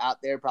seniors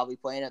out there probably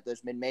playing at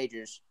those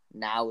mid-majors,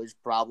 now is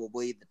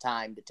probably the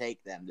time to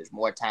take them. There's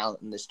more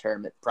talent in this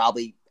tournament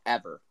probably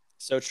ever.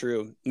 So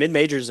true.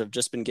 Mid-majors have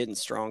just been getting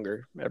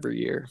stronger every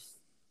year.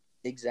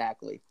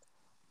 Exactly.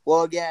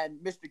 Well, again,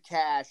 Mr.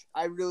 Cash,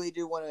 I really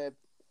do want to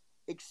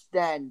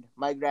extend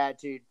my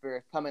gratitude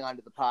for coming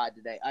onto the pod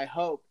today. I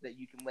hope that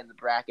you can win the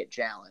bracket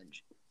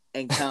challenge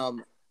and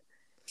come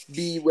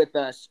be with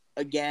us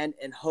again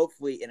and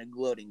hopefully in a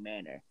gloating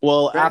manner.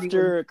 Well,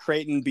 after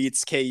Creighton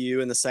beats KU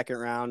in the second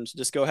round,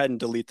 just go ahead and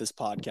delete this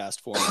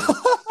podcast for me.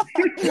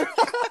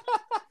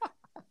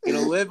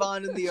 Gonna live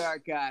on in the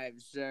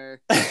archives, sir.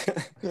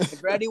 And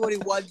for anyone who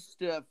wants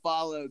to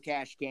follow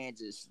Cash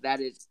Kansas, that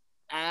is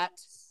at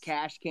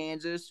Cash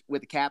Kansas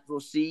with a capital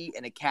C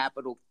and a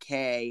capital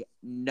K,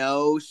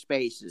 no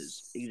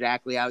spaces.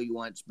 Exactly how you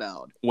want it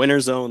spelled.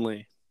 Winners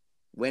only.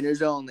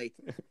 Winners only.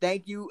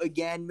 Thank you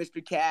again,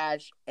 Mr.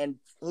 Cash, and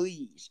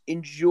please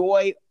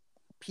enjoy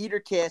Peter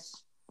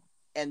Kiss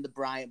and the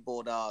Bryant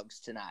Bulldogs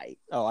tonight.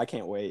 Oh, I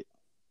can't wait.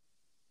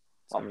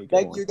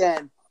 Thank you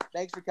again.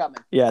 Thanks for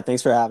coming. Yeah,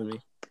 thanks for having me.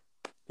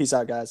 Peace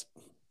out, guys.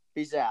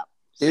 Peace out.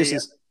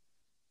 Deuces.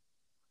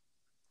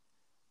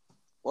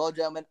 Well,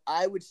 gentlemen,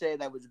 I would say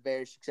that was a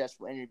very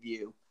successful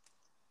interview.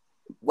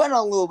 Went on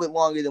a little bit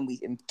longer than we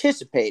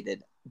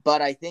anticipated,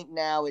 but I think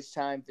now it's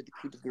time for the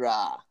coup de grace.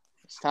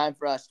 It's time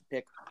for us to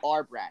pick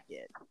our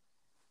bracket.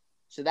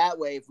 So that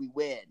way, if we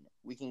win,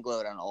 we can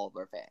gloat on all of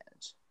our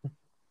fans.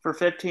 For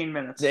 15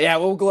 minutes. Yeah,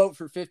 we'll gloat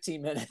for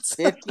 15 minutes.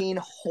 15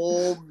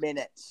 whole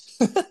minutes.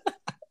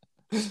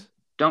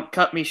 Don't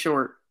cut me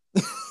short.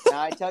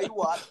 Now, I tell you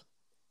what,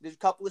 there's a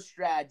couple of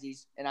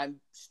strategies, and I'm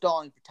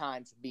stalling for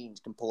time so Beans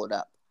can pull it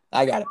up.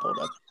 I got it pulled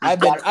up.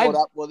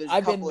 Well, there's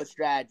a couple of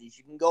strategies.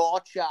 You can go all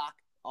chalk.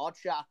 All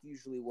chalk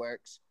usually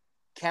works.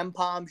 Chem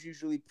Palm's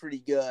usually pretty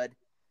good.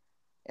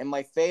 And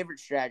my favorite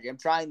strategy, I'm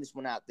trying this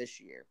one out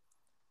this year.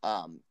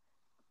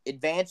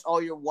 Advance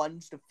all your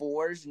 1s to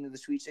 4s into the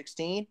Sweet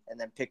 16, and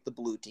then pick the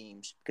blue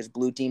teams, because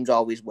blue teams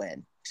always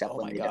win. Except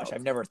Oh my gosh,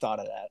 I've never thought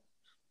of that.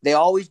 They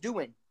always do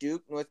win.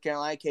 Duke, North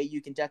Carolina,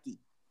 KU, Kentucky.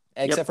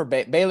 Except for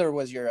Baylor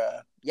was your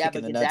yeah,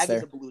 but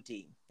Gonzaga's a blue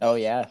team. Oh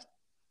yeah.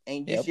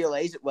 And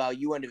UCLA's well,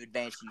 you wouldn't have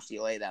advanced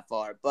UCLA that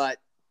far, but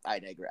I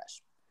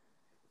digress.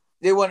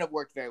 They wouldn't have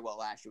worked very well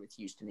last year with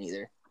Houston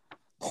either.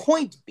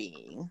 Point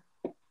being,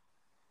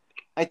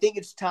 I think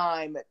it's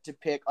time to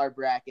pick our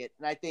bracket,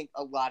 and I think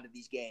a lot of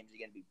these games are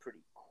going to be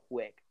pretty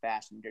quick,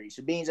 fast, and dirty.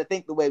 So, Beans, I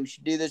think the way we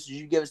should do this is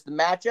you give us the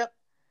matchup,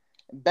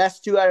 and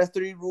best 2 out of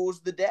 3 rules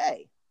of the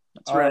day.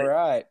 All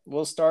right.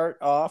 We'll start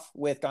off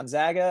with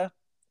Gonzaga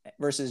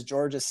versus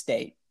Georgia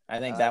State. I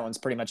think that one's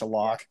pretty much a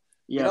lock.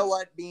 Yeah. You know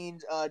what,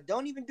 Beans?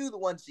 Don't even do the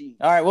 1 seed.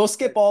 All right, we'll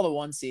skip all the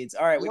 1 seeds.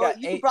 All right, we got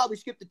 8. You can probably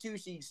skip the 2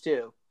 seeds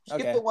too.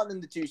 Skip the 1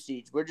 and the 2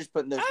 seeds. We're just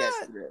putting those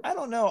guys through. I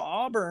don't know.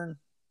 Auburn.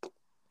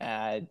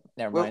 Never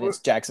mind. It's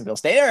Jacksonville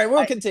State. All right,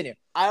 we'll continue.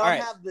 I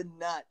don't have the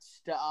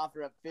nuts to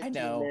offer up 15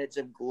 minutes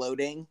of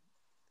gloating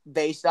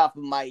based off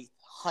of my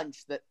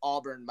hunch that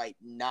Auburn might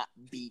not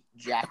beat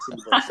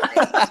Jacksonville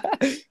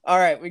State. All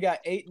right, we got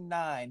 8 and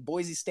 9.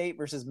 Boise State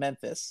versus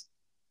Memphis.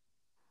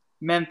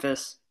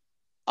 Memphis.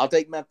 I'll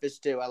take Memphis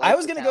too. I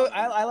was gonna go.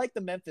 I like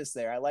the Memphis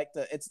there. I like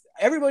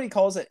everybody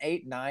calls it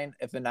 8-9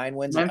 if a 9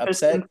 wins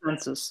Memphis an upset.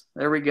 Consensus.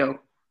 There we go.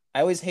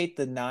 I always hate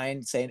the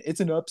 9 saying it's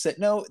an upset.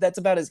 No, that's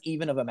about as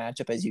even of a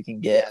matchup as you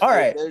can get. Yeah, all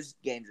right, those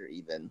games are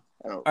even.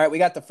 All right, we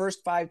got the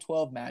first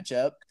 5-12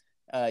 matchup.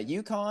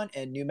 UConn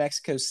and New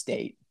Mexico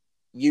State.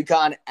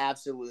 UConn,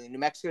 absolutely. New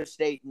Mexico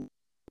State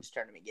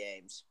tournament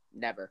games,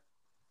 never.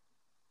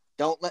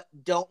 Don't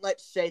let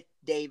Seth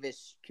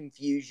Davis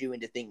confuse you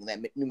into thinking that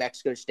New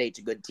Mexico State's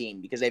a good team,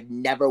 because they've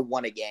never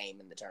won a game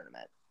in the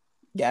tournament.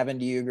 Gavin,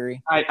 do you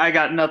agree? I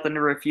got nothing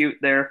to refute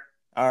there.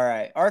 All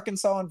right,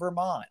 Arkansas and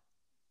Vermont.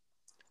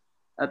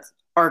 That's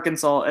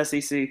Arkansas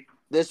SEC.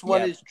 This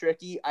one is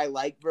tricky. I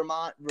like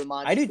Vermont.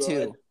 I do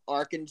too.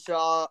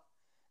 Arkansas.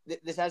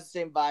 This has the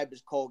same vibe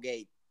as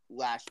Colgate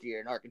last year,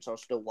 and Arkansas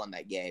still won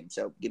that game.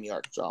 So give me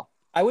Arkansas.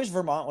 I wish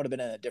Vermont would have been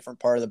in a different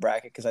part of the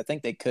bracket, because I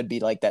think they could be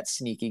like that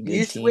sneaky good team.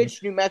 You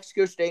switch New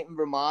Mexico State and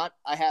Vermont.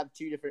 I have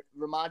 2 different.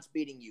 Vermont's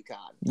beating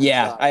UConn.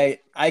 Yeah,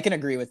 I can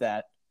agree with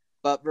that.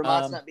 But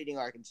Vermont's not beating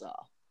Arkansas.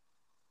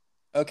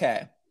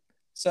 Okay.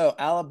 So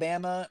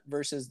Alabama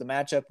versus the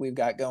matchup we've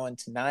got going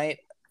tonight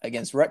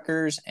against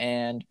Rutgers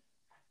and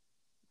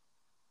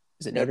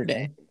is it Notre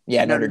Dame?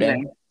 Yeah, Notre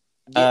Dame.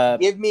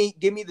 Give me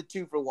the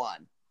 2 for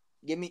 1.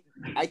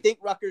 I think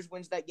Rutgers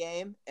wins that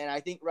game, and I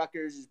think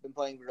Rutgers has been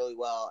playing really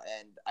well,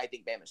 and I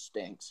think Bama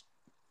stinks.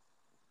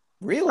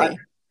 Really?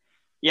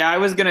 Yeah, I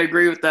was going to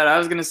agree with that. I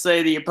was going to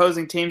say the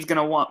opposing team's going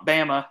to want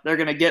Bama. They're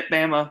going to get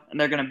Bama, and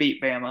they're going to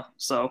beat Bama.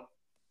 So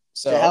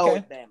to hell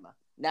with Bama.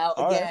 Now,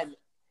 again,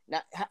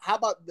 how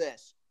about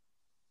this?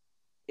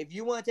 If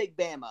you want to take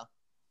Bama,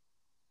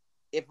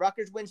 if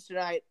Rutgers wins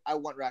tonight, I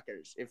want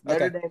Rutgers. If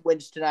Notre Dame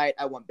wins tonight,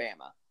 I want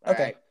Bama. All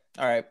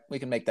right. We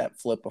can make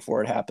that flip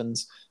before it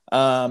happens.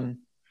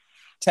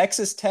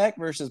 Texas Tech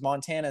versus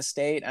Montana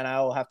State, and I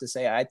will have to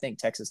say I think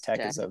Texas Tech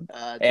is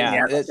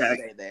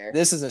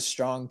this is a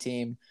strong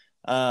team.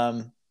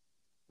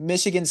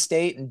 Michigan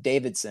State and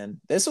Davidson.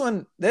 This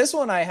one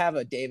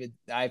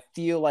I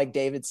feel like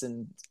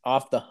Davidson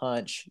off the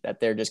hunch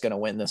that they're just going to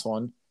win this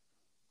one.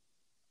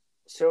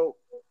 So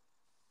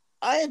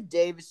I have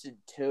Davidson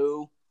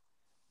too,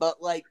 but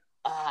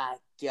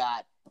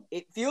God,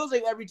 it feels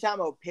like every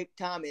time I'll pick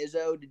Tom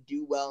Izzo to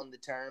do well in the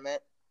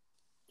tournament,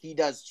 he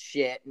does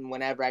shit. And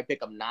whenever I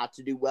pick him not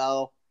to do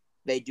well,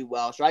 they do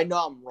well. So I know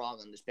I'm wrong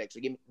on this pick. So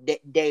give me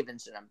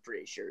Davidson, I'm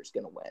pretty sure is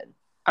going to win.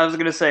 I was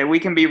going to say we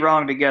can be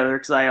wrong together,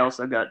 because I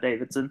also got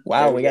Davidson.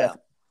 Wow, we got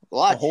a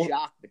lot of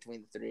shock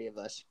between the 3 of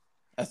us.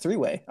 A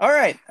three-way. All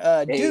right.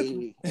 Duke.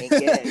 Hey, ain't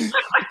gay.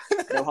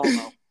 No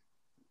homo.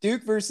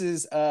 Duke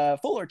versus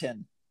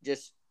Fullerton.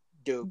 Just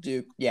Duke.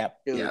 Duke. Yeah.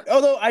 Duke. Yeah.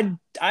 Although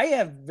I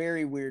have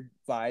very weird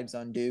vibes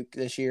on Duke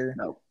this year.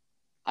 No.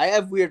 I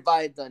have weird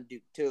vibes on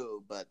Duke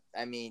too, but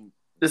I mean,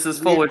 This is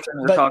Fullerton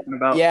we're talking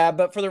about. Yeah,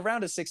 but for the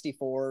round of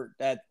 64,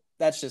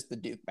 that's just the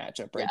Duke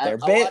matchup right there.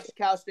 I watched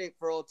Cal State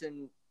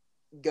Fullerton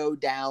go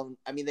down.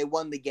 I mean, they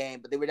won the game,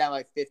 but they were down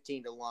like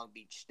 15 to Long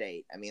Beach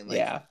State. I mean, like,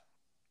 yeah.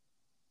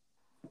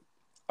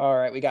 All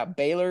right, we got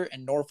Baylor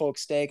and Norfolk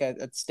State. I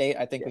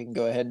think we can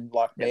go ahead and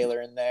lock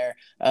Baylor in there.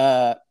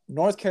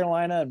 North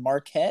Carolina and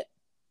Marquette.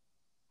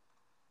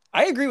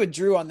 I agree with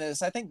Drew on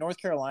this. I think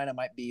North Carolina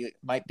might be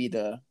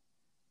the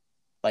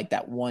like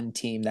that one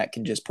team that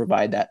can just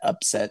provide that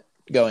upset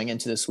going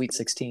into the Sweet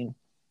 16.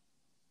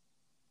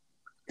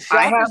 Go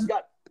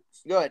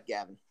ahead,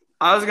 Gavin.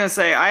 I was going to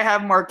say, I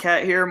have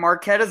Marquette here.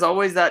 Marquette is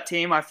always that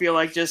team I feel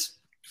like just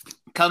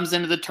comes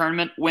into the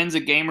tournament, wins a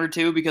game or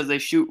two because they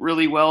shoot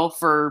really well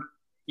for,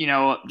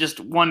 just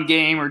one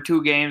game or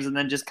two games and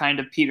then just kind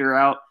of peter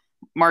out.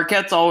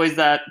 Marquette's always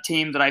that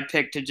team that I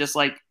pick to just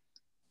like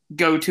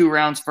go 2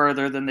 rounds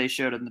further than they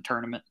should in the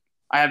tournament.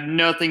 I have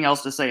nothing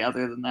else to say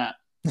other than that.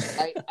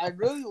 I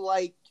really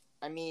like,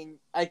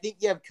 I think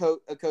you have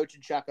a coach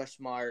in Shaka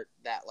Smart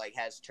that like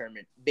has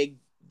tournament, big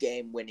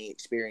game winning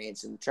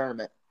experience in the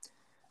tournament.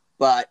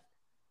 But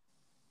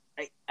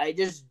I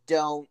just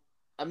don't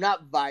 – I'm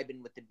not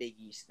vibing with the Big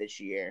East this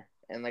year.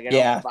 And, I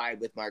don't vibe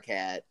with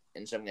Marquette.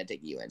 And so I'm going to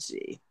take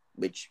UNC,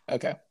 which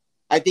okay.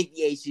 I think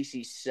the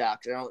ACC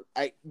sucks.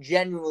 I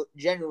genuinely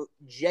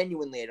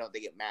I don't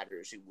think it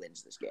matters who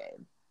wins this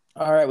game.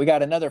 All right, we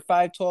got another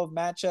 5-12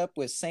 matchup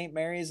with St.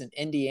 Mary's and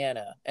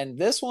Indiana. And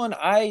this one,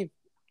 I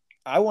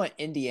want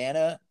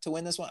Indiana to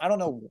win this one. I don't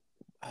know.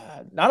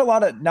 Not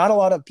a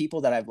lot of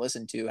people that I've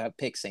listened to have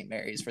picked St.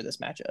 Mary's for this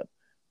matchup.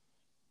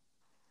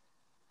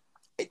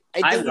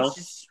 I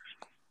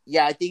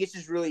think it's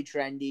just really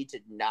trendy to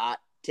not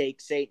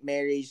take St.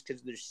 Mary's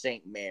because there's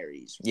St.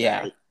 Mary's. Right?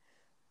 Yeah.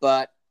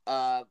 But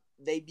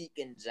they beat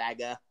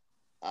Gonzaga.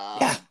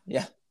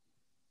 Yeah.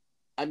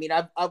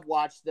 I've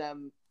watched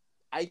them.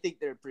 I think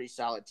they're a pretty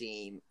solid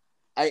team.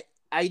 I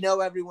know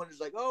everyone is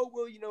like, oh,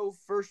 well,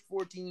 first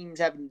 4 teams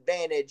have an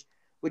advantage,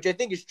 which I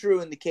think is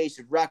true in the case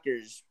of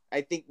Rutgers. I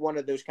think one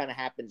of those kind of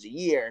happens a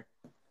year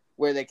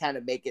where they kind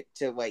of make it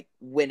to like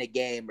win a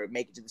game or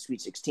make it to the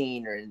Sweet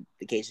 16, or in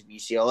the case of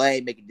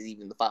UCLA, make it to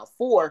even the Final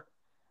Four.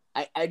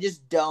 I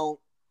just don't.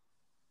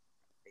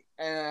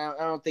 I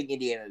don't think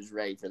Indiana is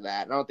ready for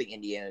that. I don't think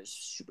Indiana is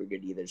super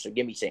good either. So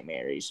give me St.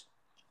 Mary's.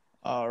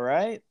 All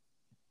right.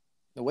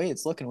 The way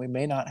it's looking, we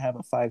may not have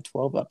a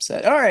 5-12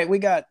 upset. All right, we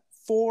got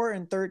 4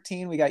 and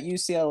 13. We got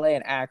UCLA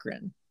and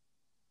Akron.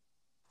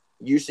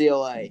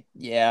 UCLA.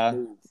 Yeah.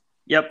 Move.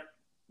 Yep.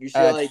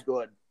 UCLA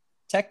good.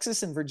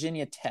 Texas and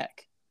Virginia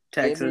Tech.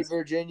 Texas. Give me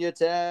Virginia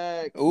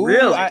Tech. Ooh,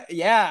 really?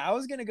 I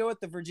was going to go with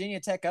the Virginia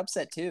Tech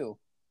upset too.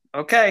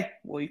 Okay.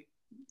 Well,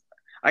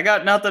 I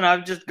got nothing.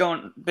 I'm just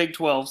going Big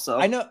 12. So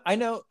I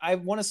know. I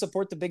want to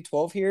support the Big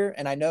 12 here,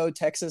 and I know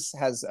Texas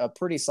has a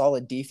pretty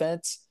solid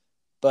defense,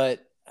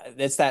 but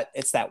it's that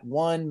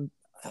one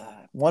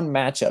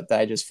matchup that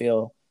I just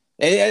feel.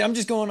 I'm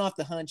just going off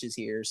the hunches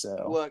here.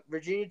 So look,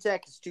 Virginia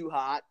Tech is too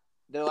hot.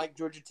 They're like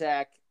Georgia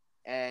Tech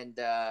and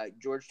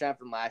Georgetown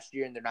from last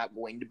year, and they're not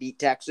going to beat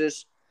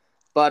Texas.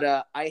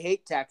 But I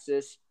hate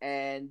Texas,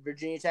 and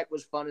Virginia Tech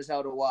was fun as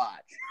hell to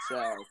watch.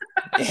 So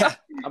yeah,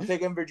 I'm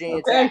picking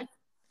Virginia Tech.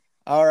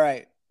 All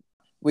right,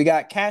 we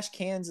got Cash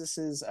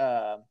Kansas's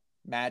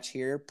match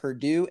here: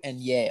 Purdue and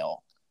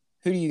Yale.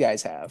 Who do you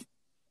guys have?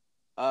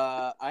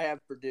 I have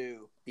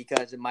Purdue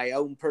because in my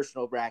own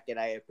personal bracket,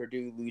 I have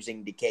Purdue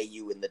losing to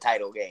KU in the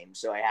title game.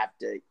 So I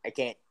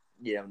can't,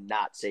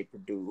 not say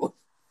Purdue.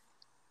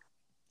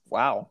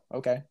 Wow.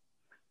 Okay.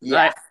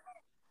 Yeah.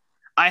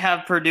 I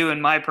have Purdue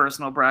in my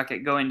personal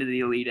bracket going to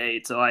the Elite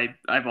Eight, so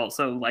I've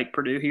also liked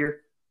Purdue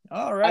here.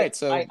 All right.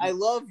 I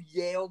love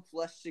Yale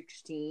plus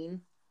 16.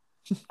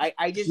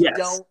 I just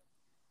don't.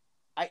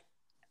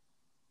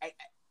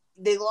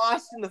 They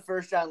lost in the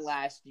first round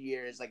last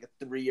year as like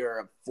a 3 or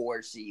a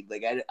 4 seed.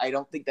 Like I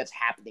don't think that's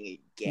happening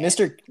again.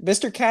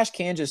 Mr. Cash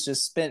Kansas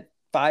just spent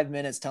 5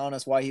 minutes telling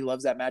us why he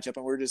loves that matchup,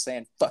 and we're just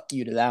saying fuck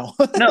you to that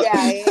one. No. Yeah,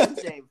 I am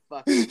saying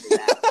fuck you to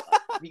that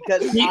one.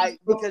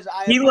 Because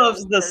he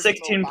loves the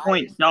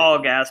 16-point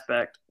dog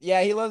aspect.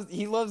 Yeah, he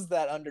loves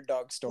that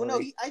underdog story. Well,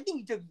 no, I think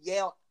he took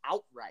Yale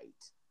outright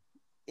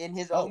in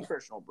his own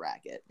personal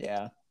bracket.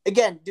 Yeah.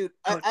 Again, dude,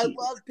 I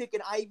love picking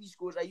Ivy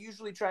schools. I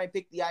usually try and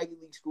pick the Ivy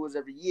League schools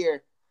every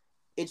year.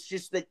 It's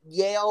just that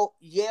Yale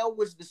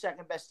was the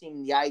second best team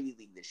in the Ivy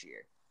League this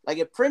year. Like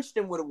if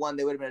Princeton would have won,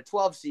 they would have been a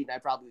 12 seed, and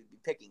I'd probably be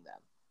picking them.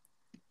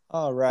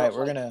 All right,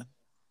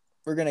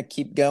 we're gonna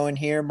keep going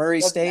here.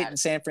 Murray State and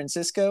San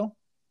Francisco.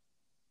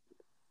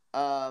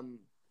 San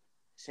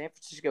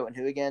Francisco and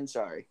who again?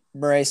 Sorry.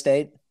 Murray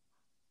State.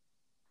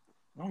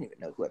 I don't even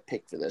know who I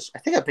picked for this. I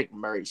think I picked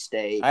Murray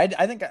State. I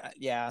think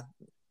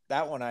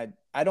that one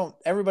I don't.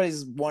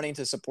 Everybody's wanting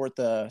to support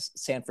the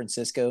San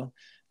Francisco.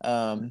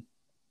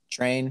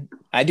 Train.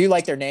 I do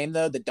like their name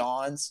though, the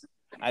Dons.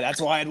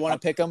 That's why I'd want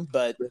to pick them,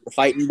 but The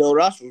fighting Bill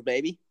Russells,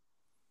 baby.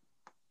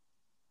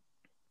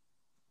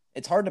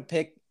 it's hard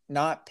to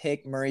not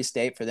pick Murray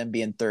State for them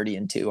being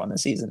 30-2 on the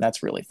season.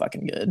 That's really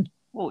fucking good.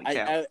 Holy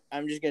cow.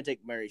 I'm just gonna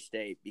take Murray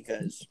State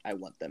because I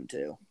want them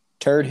to.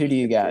 Turd, who do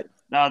you got?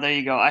 No, there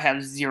you go. I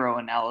have zero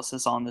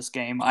analysis on this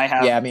game. I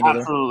have me neither.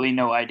 absolutely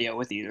no idea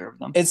with either of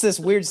them. It's this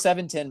weird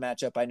 7-10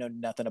 matchup I know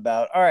nothing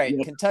about. All right,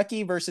 yep.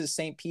 Kentucky versus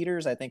St.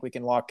 Peter's. I think we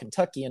can lock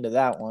Kentucky into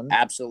that one.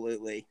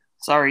 Absolutely.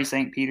 Sorry,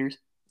 St. Peter's.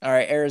 All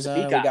right,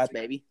 Arizona. Peacocks, we got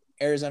baby.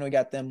 Arizona. We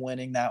got them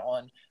winning that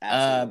one.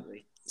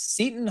 Absolutely.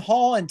 Seton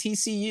Hall and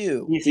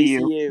TCU.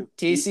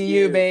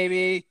 TCU,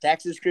 baby.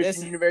 Texas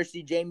Christian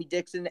University, Jamie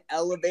Dixon,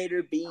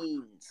 Elevator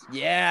Beans.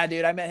 Yeah,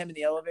 dude. I met him in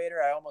the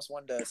elevator. I almost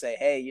wanted to say,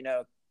 hey,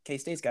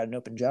 K-State's got an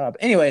open job.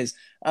 Anyways,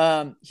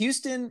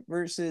 Houston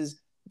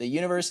versus the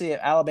University of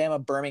Alabama,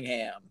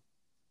 Birmingham.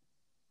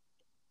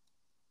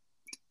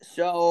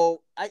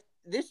 So,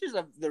 this is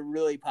the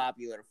really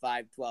popular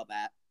 5-12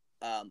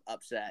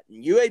 upset.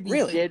 And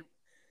UAB did.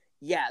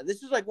 Yeah,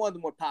 this is like one of the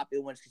more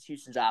popular ones because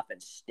Houston's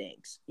offense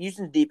stinks.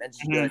 Houston's defense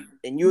is good.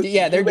 And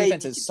their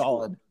defense is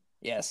solid.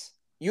 Yes.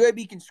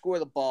 UAB can score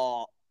the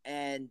ball.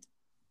 And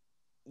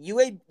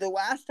the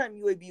last time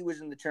UAB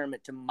was in the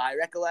tournament, to my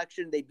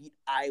recollection, they beat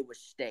Iowa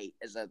State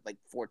as a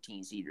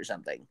 14 seed or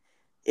something.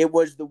 It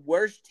was the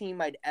worst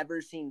team I'd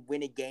ever seen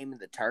win a game in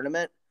the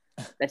tournament.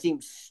 That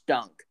team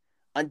stunk.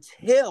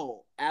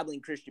 Until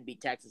Abilene Christian beat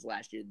Texas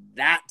last year,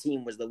 that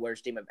team was the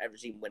worst team I've ever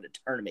seen win a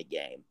tournament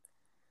game.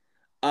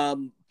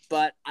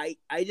 But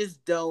I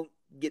just don't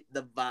get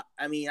the vibe.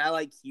 I mean, I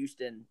like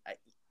Houston.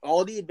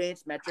 All the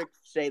advanced metrics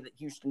say that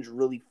Houston's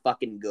really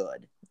fucking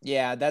good.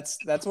 Yeah, that's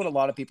what a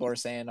lot of people are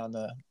saying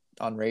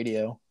on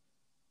radio.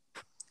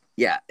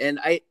 Yeah,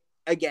 and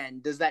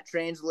does that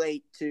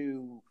translate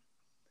to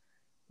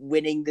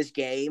winning this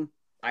game?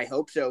 I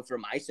hope so for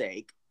my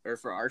sake, or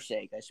for our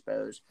sake, I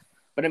suppose.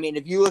 But I mean,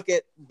 if you look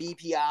at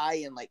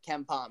BPI and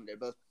Ken Palm,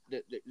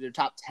 they're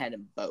top 10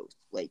 in both.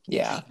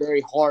 It's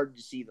very hard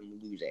to see them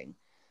losing.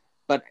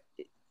 But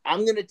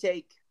I'm gonna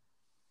take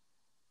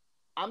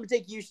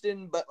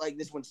Houston, but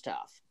this one's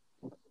tough.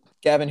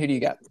 Gavin, who do you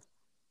got?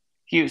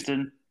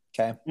 Houston.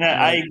 Okay.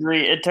 Yeah, I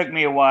agree. It took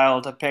me a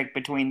while to pick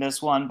between this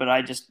one, but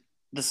I just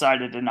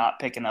decided to not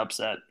pick an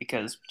upset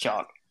because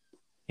chalk.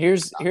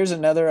 Here's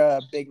another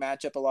big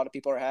matchup a lot of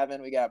people are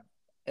having. We got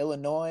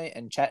Illinois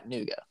and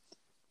Chattanooga.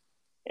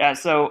 Yeah,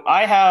 so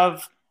I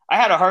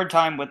had a hard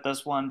time with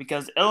this one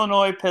because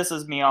Illinois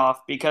pisses me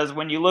off because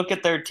when you look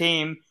at their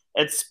team,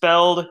 it's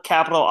spelled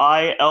capital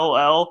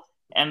ILL,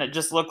 and it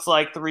just looks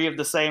like three of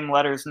the same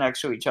letters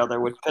next to each other,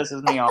 which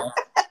pisses me off.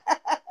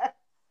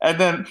 And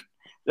then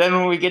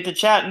when we get to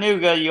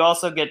Chattanooga, you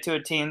also get to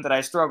a team that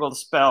I struggle to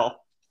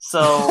spell.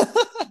 So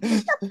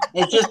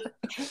it's just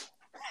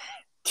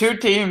two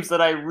teams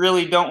that I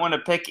really don't want to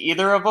pick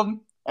either of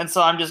them, and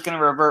so I'm just going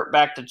to revert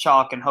back to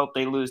chalk and hope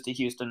they lose to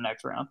Houston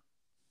next round.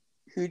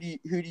 Who do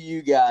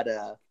you got?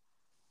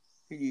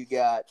 Who do you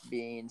got,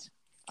 Beans?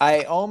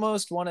 I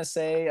almost want to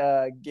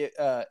say get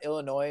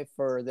Illinois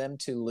for them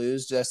to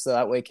lose, just so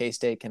that way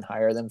K-State can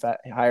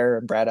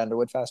hire Brad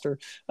Underwood faster.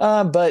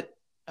 But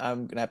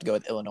I'm gonna have to go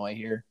with Illinois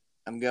here.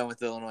 I'm going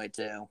with Illinois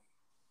too.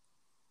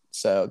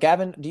 So,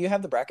 Gavin, do you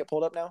have the bracket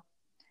pulled up now?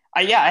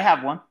 Yeah, I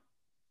have one.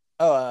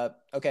 Oh,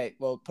 okay.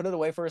 Well, put it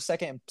away for a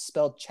second and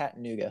spell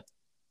Chattanooga.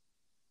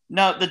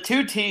 No, the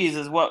two T's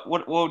is what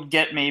would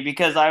get me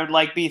because I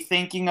would be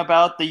thinking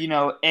about the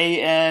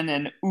AN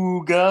and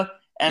Ooga.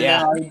 And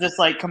then I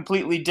just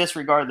completely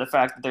disregard the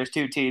fact that there's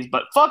two T's.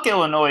 But fuck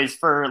Illinois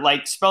for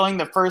spelling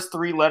the first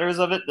three letters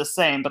of it the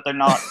same, but they're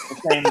not the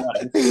same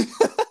letters.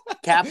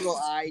 Capital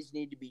I's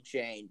need to be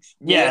changed.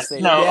 Yes,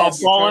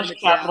 abolish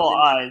capital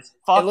I's.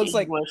 Fuck it looks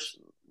English.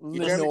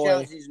 Your tournament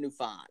challenge needs a new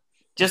font.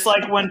 Just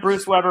like when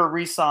Bruce Weber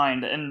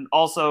re-signed and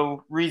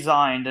also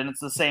resigned, and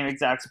it's the same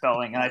exact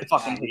spelling, and I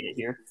fucking hate it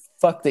here.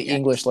 Fuck the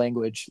English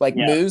language.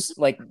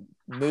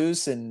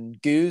 Moose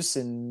and goose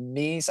and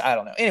meese. I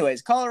don't know.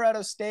 Anyways,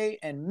 Colorado State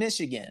and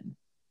Michigan.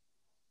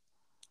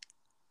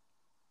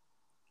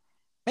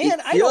 Man,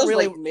 I don't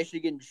really like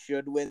Michigan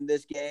should win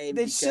this game.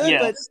 They should,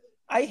 but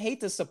I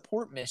hate to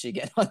support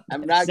Michigan.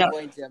 I'm not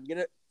going to. I'm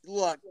gonna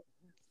look.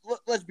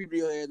 Let's be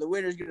real here. The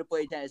winner's going to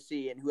play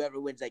Tennessee, and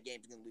whoever wins that game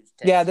is going to lose.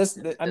 Tennessee. Yeah,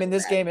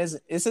 this game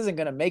isn't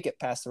going to make it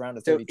past the round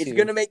of 32. So it's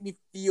going to make me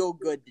feel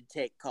good to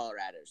take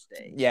Colorado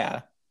State.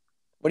 Yeah.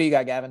 What do you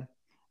got, Gavin?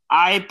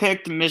 I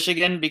picked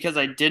Michigan because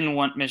I didn't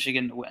want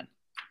Michigan to win.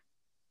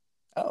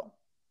 Oh.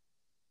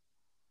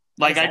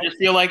 I just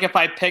feel like if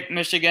I pick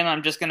Michigan,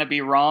 I'm just going to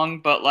be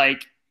wrong. But,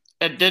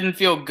 it didn't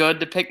feel good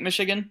to pick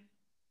Michigan.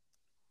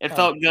 It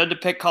felt good to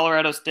pick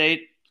Colorado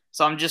State.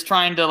 So I'm just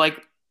trying to,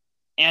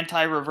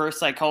 anti-reverse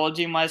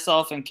psychology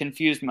myself and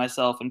confuse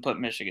myself and put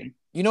Michigan.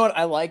 You know what?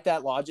 I like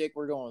that logic.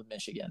 We're going with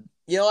Michigan.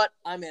 You know what?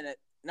 I'm in it.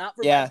 Not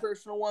for my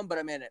personal one, but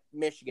I'm in it.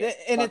 Michigan.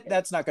 And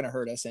that's not going to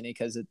hurt us any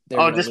because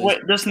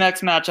this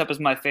next matchup is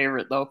my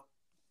favorite, though.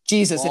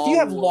 Jesus, if you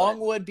have Longwood.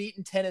 Longwood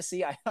beating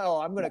Tennessee,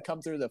 I'm going to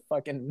come through the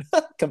fucking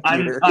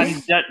computer.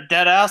 I'm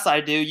dead ass. I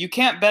do. You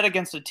can't bet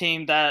against a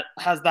team that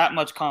has that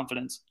much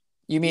confidence.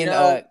 You mean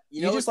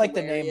you know just like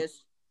the name?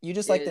 You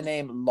just like the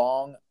name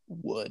Longwood.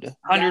 100%.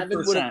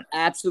 Gavin would have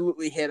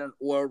absolutely hit on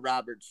Oral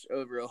Roberts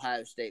over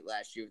Ohio State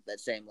last year with that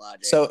same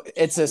logic. So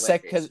it's a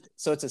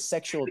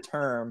sexual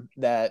term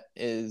that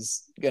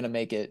is going to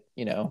make it,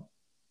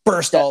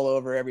 burst all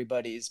over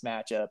everybody's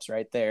matchups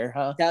right there,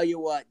 huh? Tell you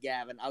what,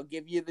 Gavin, I'll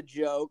give you the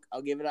joke.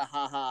 I'll give it a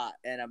ha-ha,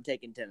 and I'm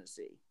taking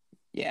Tennessee.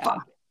 Yeah.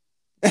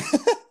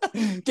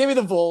 Give me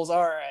the Bulls.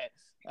 All right.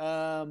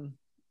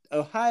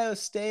 Ohio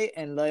State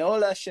and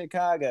Loyola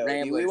Chicago.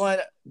 Ramblers.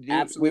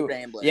 Absolute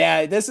Ramblers.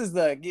 Yeah, this is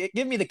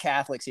give me the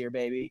Catholics here,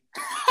 baby.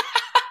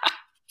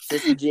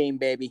 Sister Jean,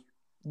 baby.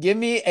 Give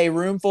me a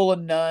room full of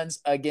nuns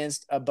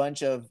against a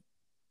bunch of,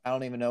 I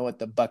don't even know what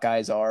the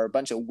Buckeyes are, a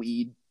bunch of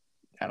weed.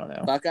 I don't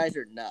know. Buckeyes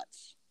are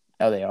nuts.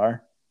 Oh, they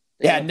are?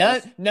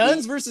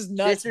 Nuns versus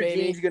nuts, Sister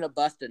baby. Jean's going to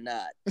bust a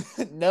nut.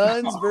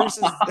 Nuns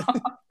versus...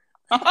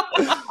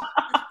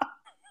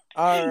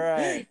 All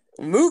right.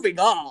 Moving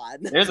on.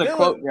 There's a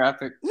quote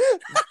graphic.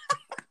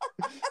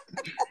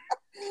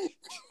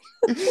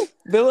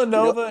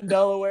 Villanova and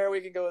Delaware.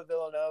 We can go with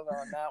Villanova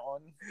on that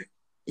one.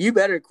 You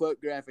better quote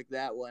graphic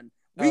that one.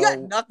 We got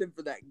nothing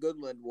for that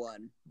Goodland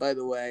one, by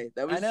the way.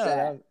 That was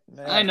sad.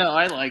 I know.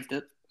 I liked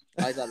it.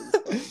 I thought it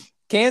was funny.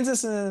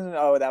 Kansas and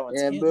that one's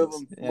Kansas. Move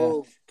them. Yeah.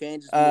 Move.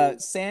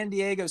 Kansas. San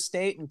Diego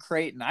State and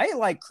Creighton. I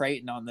like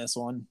Creighton on this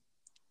one.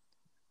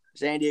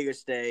 San Diego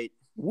State.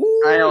 Woo!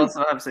 I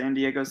also have San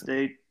Diego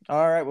State.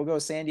 All right, we'll go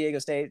San Diego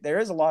State. There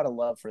is a lot of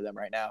love for them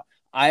right now.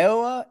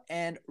 Iowa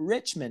and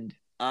Richmond.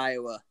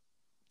 Iowa.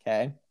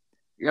 Okay.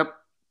 Yep.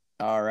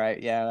 All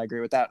right. Yeah, I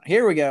agree with that.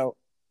 Here we go.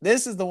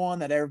 This is the one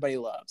that everybody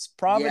loves.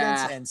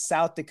 Providence and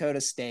South Dakota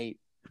State.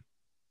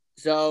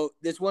 So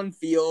this one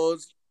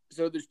feels –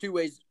 so there's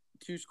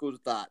two schools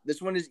of thought.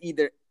 This one is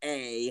either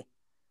A,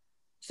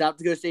 South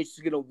Dakota State's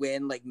just going to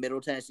win like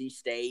Middle Tennessee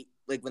State,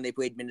 like when they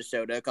played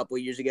Minnesota a couple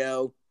of years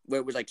ago, where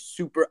it was like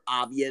super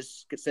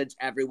obvious since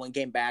everyone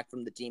came back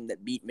from the team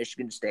that beat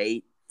Michigan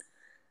State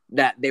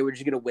that they were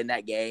just going to win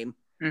that game.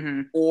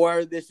 Mm-hmm.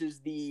 Or this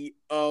is the,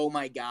 oh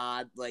my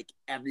God, like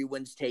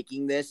everyone's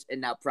taking this and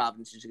now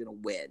Providence is going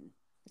to win.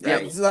 Yeah,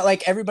 Right? it's not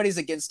like everybody's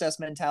against us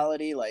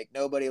mentality. Like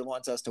nobody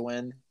wants us to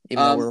win,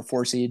 even though we're a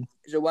 4 seed.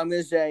 So what I'm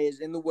going to say is,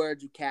 in the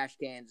words of Cash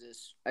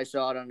Kansas, I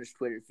saw it on his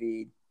Twitter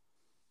feed,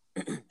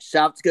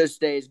 South Dakota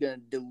State is going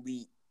to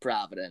delete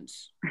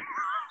Providence.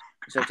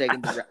 So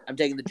I'm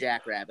taking the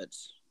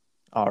Jackrabbits.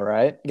 All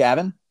right,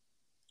 Gavin.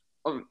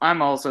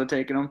 I'm also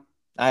taking them.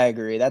 I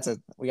agree.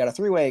 We got a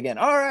 3-way again.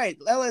 All right,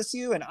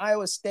 LSU and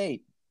Iowa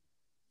State.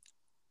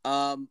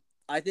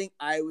 I think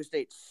Iowa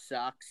State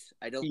sucks.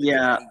 I don't think Yeah.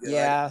 they're any good.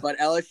 Yeah. But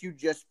LSU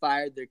just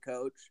fired their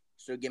coach,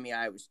 so give me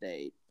Iowa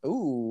State.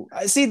 Ooh,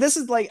 see, this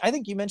is like, I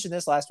think you mentioned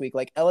this last week.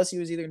 Like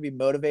LSU is either going to be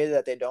motivated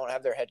that they don't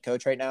have their head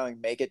coach right now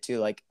and make it to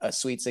like a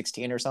Sweet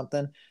 16 or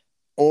something,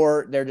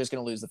 or they're just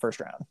going to lose the first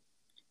round.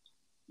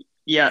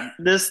 Yeah,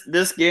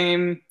 this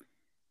game,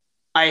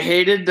 I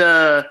hated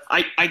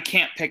I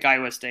can't pick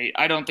Iowa State.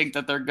 I don't think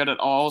that they're good at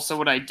all. So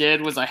what I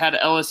did was I had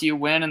LSU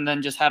win and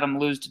then just had them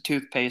lose to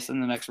toothpaste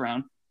in the next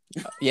round.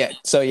 Yeah.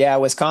 So yeah,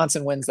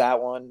 Wisconsin wins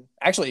that one.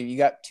 Actually, you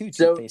got two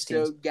toothpaste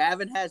teams. So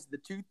Gavin has the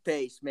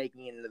toothpaste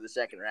making it into the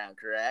second round,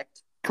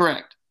 correct?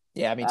 Correct.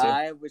 Yeah, me too.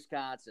 I have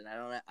Wisconsin.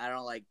 I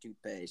don't like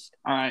toothpaste.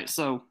 All right.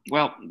 So,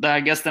 well,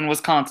 I guess then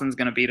Wisconsin's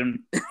going to beat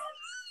them.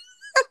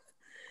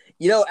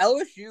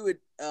 LSU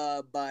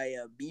by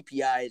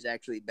BPI is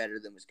actually better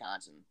than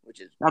Wisconsin,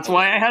 which is That's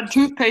why I had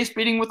toothpaste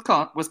beating with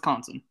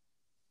Wisconsin.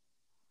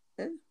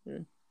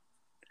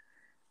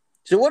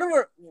 So what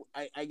are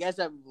I guess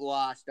I've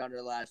lost on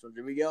our last ones.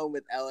 Are we going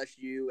with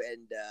LSU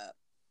and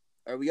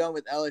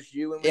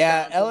Wisconsin?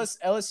 Yeah,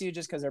 LSU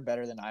just because they're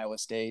better than Iowa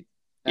State.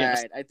 All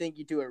right, I think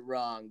you two are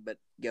wrong, but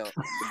go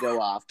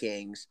off,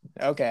 Kings.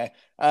 Okay.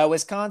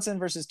 Wisconsin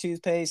versus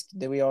toothpaste.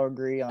 Did we all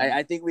agree on?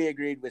 I think we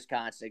agreed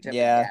Wisconsin, except for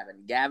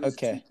Gavin. Gavin's a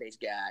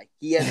toothpaste guy.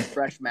 He has a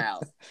fresh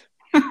mouth.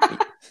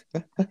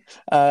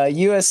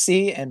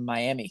 USC and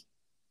Miami.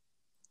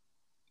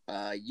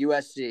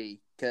 USC,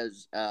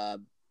 because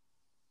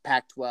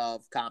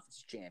Pac-12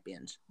 conference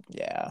champions.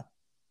 Yeah.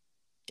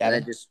 And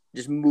then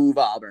just move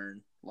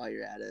Auburn while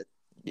you're at it.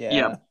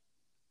 Yeah.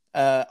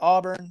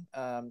 Auburn.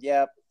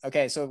 Yeah.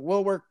 Okay, so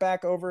we'll work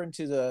back over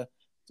into the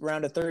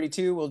round of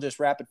 32. We'll just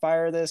rapid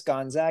fire this.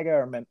 Gonzaga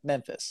or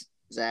Memphis?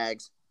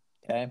 Zags.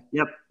 Okay.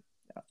 Yep.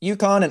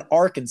 UConn and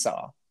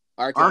Arkansas.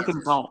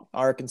 Arkansas.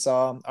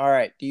 All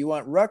right. Do you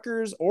want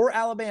Rutgers or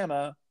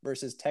Alabama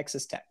versus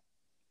Texas Tech?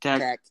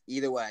 Tech.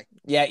 Either way.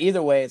 Yeah,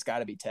 either way, it's got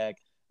to be Tech.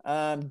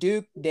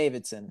 Duke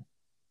Davidson.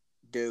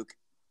 Duke.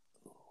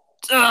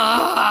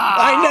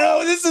 I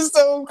know this is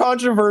so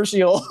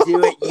controversial.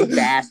 Do it, you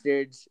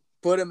bastards.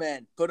 Put them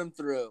in. Put them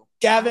through.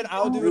 Gavin,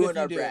 I'll do it if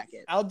you do bracket.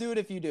 it. I'll do it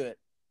if you do it.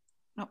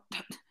 No,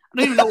 I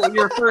don't even know what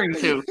you're referring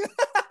to.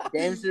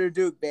 Games to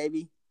Duke,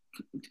 baby.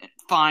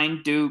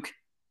 Fine, Duke.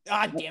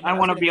 God damn it. I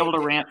want to be able to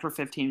rant for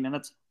 15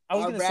 minutes. I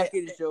was our going to say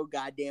bracket is so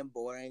goddamn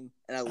boring,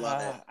 and I love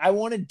it. I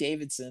wanted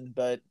Davidson,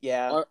 but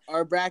yeah.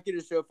 Our bracket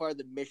is so far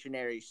the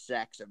missionary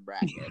sex of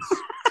brackets.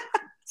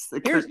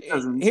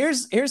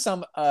 Here's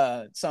some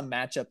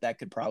matchup that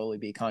could probably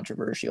be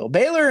controversial.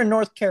 Baylor and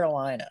North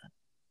Carolina.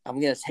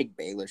 I'm gonna take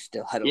Baylor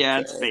still. I don't Yeah,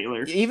 care. it's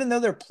Baylor. Even though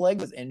they're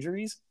plagued with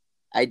injuries.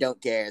 I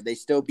don't care. They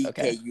still beat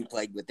Okay. KU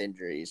plagued with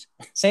injuries.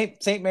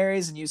 St.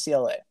 Mary's and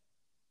UCLA.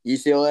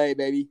 UCLA,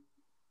 baby.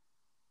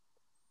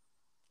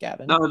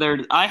 Gavin. No,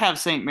 I have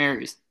St.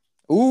 Mary's.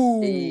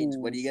 Ooh. Beans,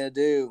 what are you gonna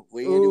do? What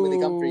are you gonna do when they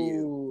come for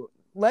you?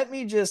 Let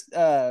me just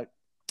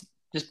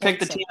pick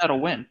the team that'll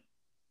win.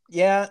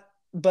 Yeah,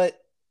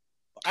 but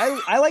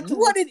I like to.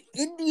 What did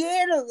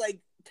Indiana like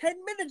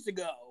 10 minutes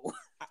ago?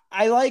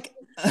 I like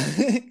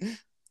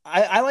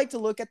I like to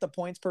look at the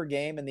points per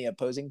game and the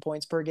opposing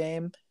points per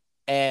game,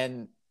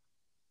 and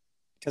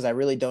because I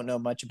really don't know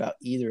much about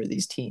either of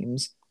these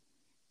teams.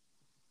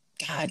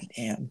 God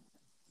damn.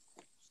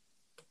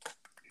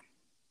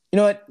 You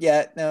know what?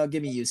 Yeah, no,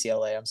 give me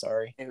UCLA. I'm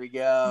sorry. Here we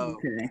go.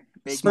 Okay.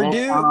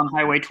 Purdue on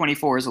Highway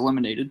 24 is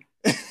eliminated.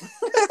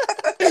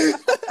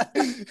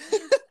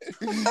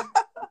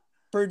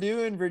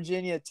 Purdue and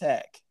Virginia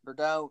Tech.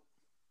 Purdue.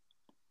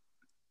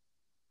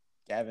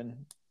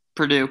 Gavin.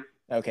 Purdue.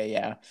 Okay,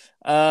 yeah.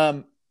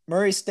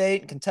 Murray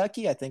State,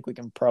 Kentucky. I think we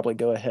can probably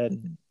go ahead.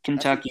 And...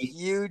 Kentucky.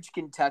 Huge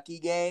Kentucky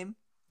game.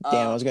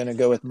 Damn, I was going to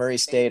go with Murray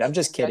State. I'm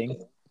just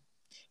kidding.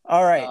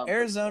 All right,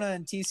 Arizona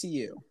and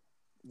TCU.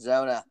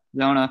 Zona.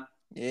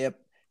 Yep.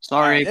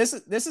 Sorry. This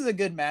is a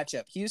good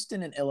matchup.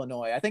 Houston and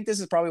Illinois. I think this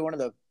is probably one of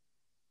the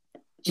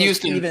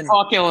Houston.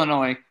 Fuck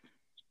Illinois.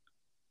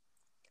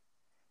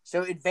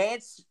 So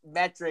advanced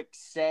metrics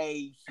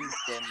say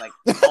Houston like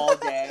all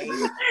day.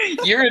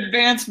 Your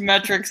advanced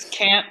metrics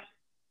can't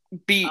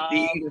beat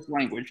the English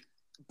language.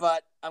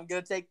 But I'm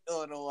gonna take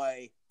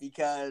Illinois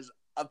because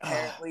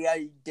apparently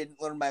I didn't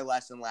learn my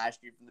lesson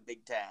last year from the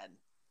Big Ten.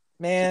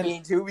 Man,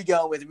 means who are we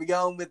going with? Are we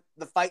going with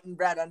the fighting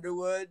Brad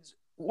Underwoods?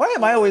 Why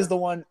am I always the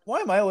one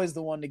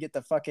to get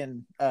the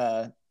fucking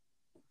have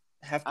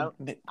to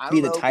be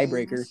the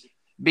tiebreaker?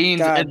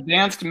 Beans,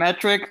 advanced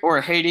metric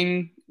or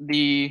hating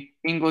the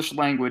English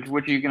language?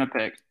 Which are you gonna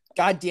pick?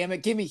 God damn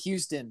it! Give me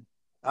Houston.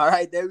 All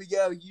right, there we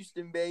go,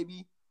 Houston,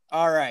 baby.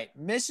 All right,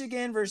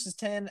 Michigan versus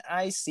 10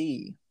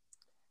 IC.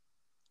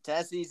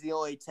 Tennessee's the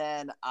only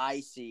 10 I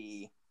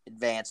see.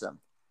 Advance them.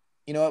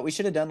 You know what? We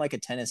should have done like a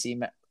Tennessee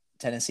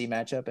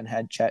matchup and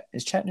had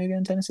Is Chattanooga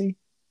in Tennessee?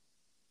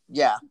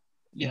 Yeah.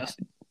 Yes.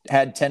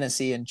 Had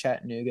Tennessee and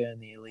Chattanooga in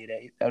the Elite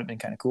Eight. That would have been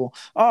kind of cool.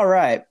 All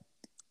right.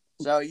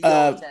 So you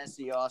go with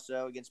Tennessee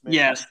also against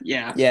Michigan? Yes.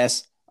 Yeah.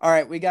 Yes. All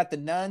right. We got the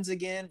Nuns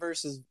again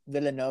versus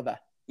Villanova.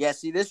 Yeah.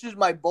 See, this is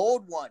my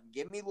bold one.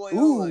 Give me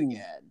Loyola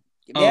again.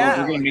 We're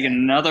going to make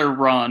another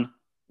run.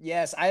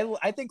 Yes.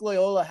 I think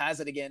Loyola has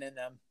it again in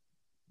them.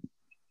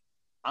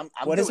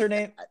 What is her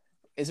name?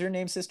 Is her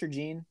name Sister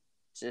Jean?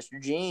 Sister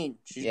Jean.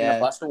 She's going to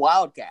bust a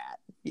Wildcat.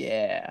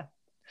 Yeah.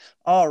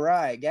 All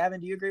right. Gavin,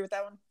 do you agree with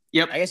that one?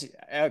 Yep. I guess.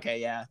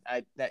 Okay. Yeah.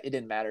 It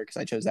didn't matter because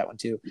I chose that one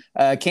too.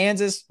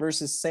 Kansas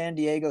versus San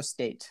Diego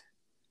State.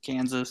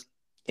 Kansas.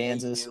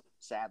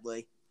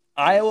 Sadly.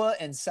 Iowa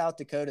and South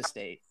Dakota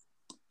State.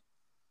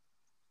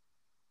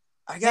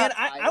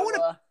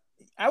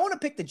 I want to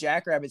pick the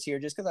Jackrabbits here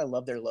just because I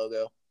love their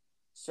logo.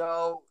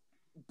 So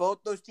both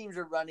those teams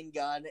are running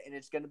gun, and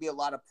it's going to be a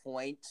lot of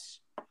points.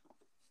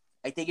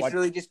 I think it's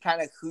really just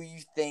kind of who you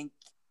think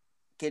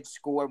could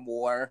score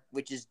more,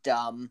 which is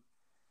dumb.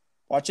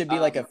 Watch it be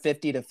like a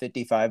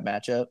 50-55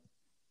 matchup.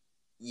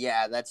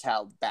 Yeah, that's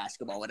how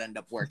basketball would end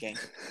up working.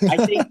 I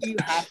think you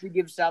have to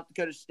give South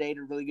Dakota State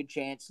a really good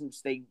chance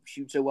since they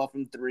shoot so well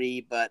from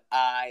three, but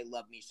I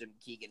love me some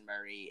Keegan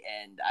Murray,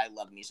 and I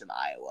love me some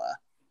Iowa.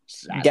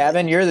 Sadly.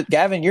 Gavin,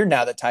 you're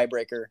now the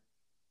tiebreaker.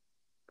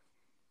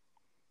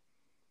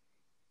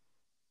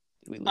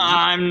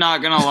 I'm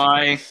not going to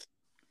lie.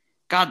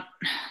 God.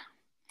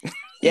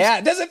 Yeah,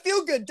 it doesn't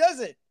feel good, does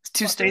it?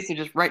 Two states are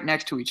just right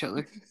next to each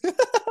other.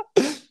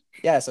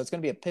 Yeah, so it's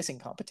going to be a pissing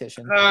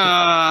competition.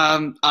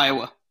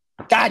 Iowa.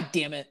 God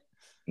damn it.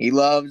 He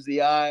loves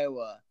the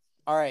Iowa.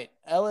 All right,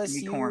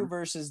 LSU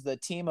versus the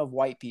team of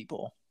white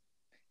people.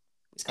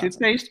 Wisconsin.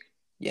 Toothpaste?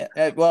 Yeah,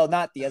 well,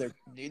 not the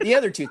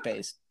other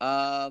toothpaste.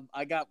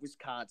 I got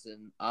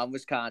Wisconsin.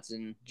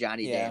 Wisconsin,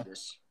 Johnny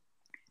Davis.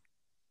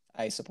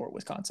 I support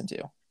Wisconsin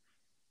too.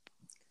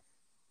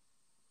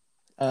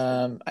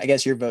 I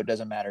guess your vote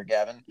doesn't matter,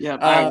 Gavin. Yeah,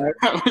 I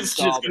was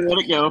just going to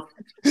let it go.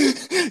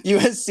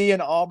 USC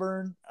and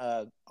Auburn.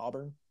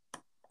 Auburn.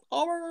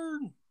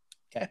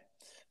 Okay.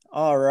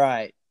 All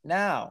right.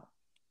 Now,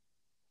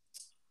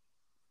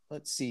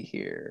 let's see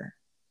here.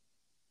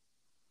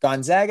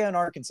 Gonzaga and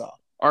Arkansas.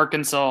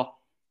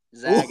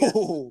 Zaga.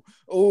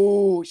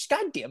 Oh,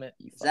 God damn it.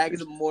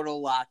 Zaga's a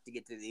mortal lock to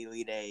get to the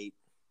Elite Eight.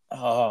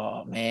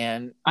 Oh,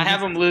 man. I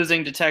have them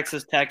losing to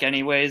Texas Tech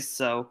anyways,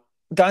 so.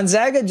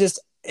 Gonzaga just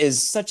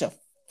is such a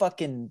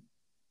fucking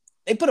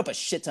 – they put up a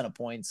shit ton of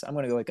points. I'm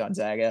going to go with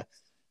Gonzaga.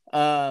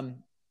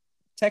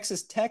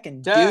 Texas Tech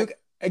and Duke.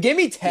 Give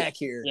me Tech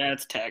here. Yeah,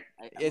 it's Tech.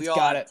 It's we all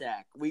got have it.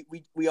 Tech.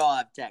 We all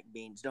have Tech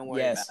beans. Don't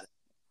worry Yes. about it.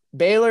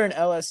 Baylor and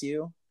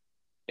LSU.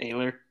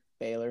 Baylor.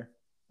 Baylor.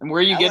 And where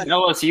are you getting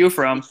LSU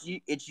from?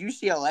 It's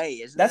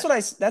UCLA, isn't That's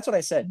it? That's what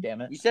I said.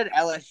 Damn it. You said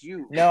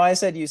LSU. No, I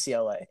said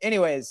UCLA.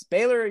 Anyways,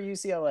 Baylor or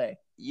UCLA?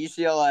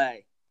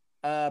 UCLA.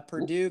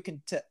 Purdue.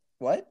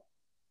 What?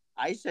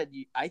 I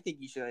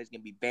think UCLA is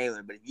gonna be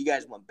Baylor, but if you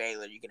guys want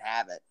Baylor, you can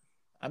have it.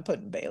 I'm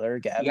putting Baylor.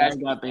 Gavin. You guys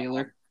got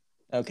Baylor.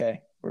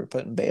 Okay, we're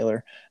putting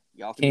Baylor.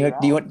 Y'all Do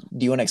you want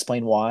to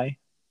explain why?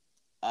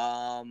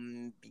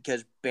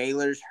 Because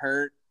Baylor's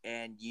hurt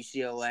and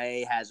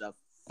UCLA has a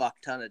fuck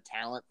ton of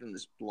talent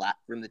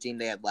from the team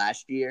they had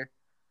last year.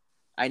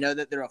 I know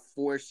that they're a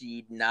 4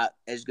 seed, not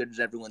as good as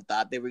everyone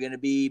thought they were going to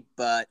be,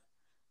 but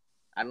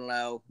I don't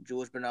know.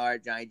 Julius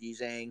Bernard, Johnny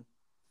Juzang.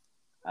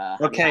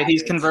 Okay,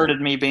 he's converted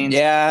me, Beans.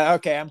 Yeah,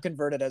 okay, I'm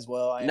converted as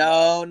well.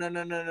 No. No.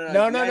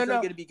 You guys are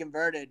going to be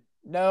converted.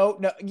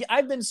 No.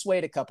 I've been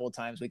swayed a couple of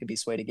times. We could be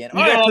swayed again.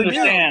 You don't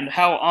understand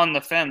how on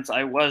the fence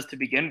I was to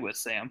begin with,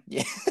 Sam.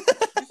 Yeah.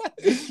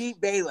 Just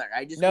keep Baylor.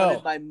 I just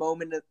wanted my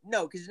moment of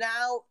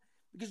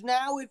because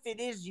now if it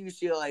is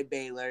UCLA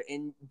Baylor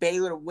and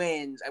Baylor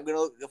wins, I'm gonna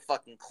look like a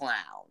fucking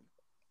clown.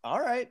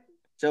 All right.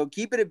 So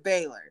keep it at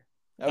Baylor.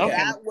 Okay.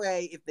 That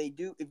way, if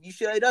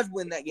UCLA does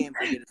win that game,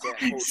 I get to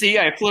say. See,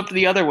 I flipped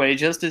the other way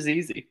just as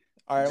easy.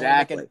 All right,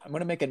 exactly. I'm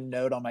gonna make a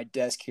note on my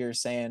desk here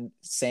saying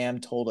Sam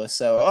told us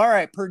so. All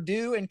right,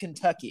 Purdue and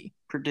Kentucky.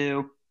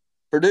 Purdue.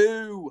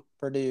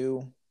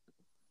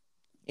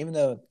 Even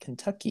though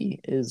Kentucky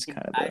is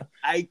kind of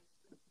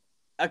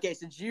okay,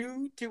 since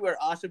you two are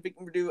also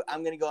picking Purdue,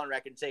 I'm going to go on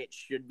record and say it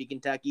should be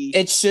Kentucky.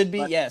 It should be,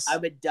 yes.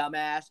 I'm a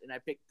dumbass, and I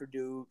picked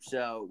Purdue,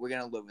 so we're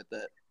going to live with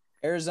it.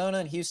 Arizona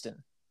and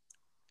Houston.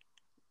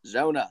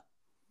 Zona.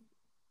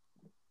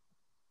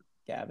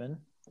 Gavin.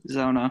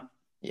 Zona.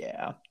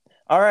 Yeah.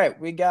 All right,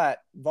 we got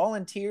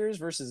Volunteers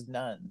versus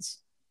Nuns.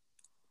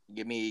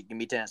 Give me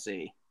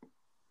Tennessee.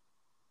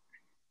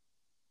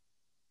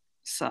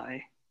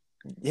 Sigh.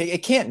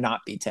 It can't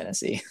not be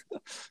Tennessee.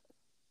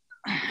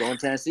 Going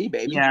Tennessee,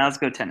 baby. Yeah, let's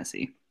go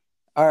Tennessee.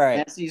 All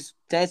right.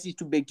 Tennessee's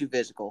too big, too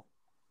physical.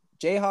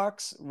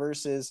 Jayhawks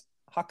versus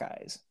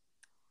Hawkeyes.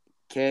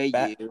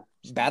 KU.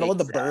 Battle of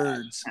the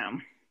Birds.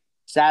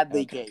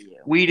 Sadly, okay. KU.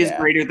 Weed is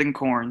greater than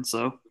corn,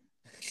 so.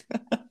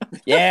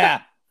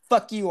 Yeah.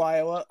 Fuck you,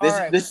 Iowa.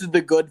 This is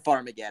the good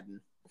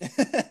Farmageddon.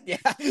 Yeah.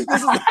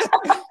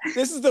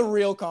 This is the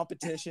real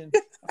competition.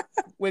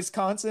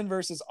 Wisconsin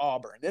versus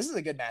Auburn. This is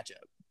a good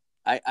matchup.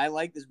 I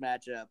like this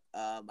matchup.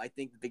 I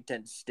think the Big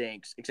Ten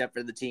stinks, except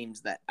for the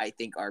teams that I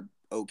think are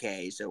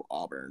okay. So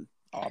Auburn.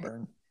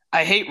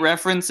 I hate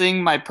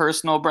referencing my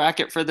personal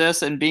bracket for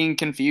this and being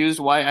confused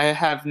why I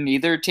have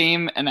neither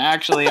team, and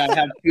actually I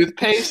have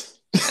toothpaste.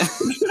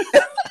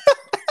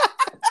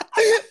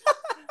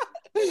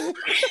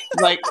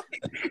 Like,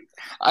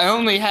 I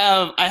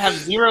have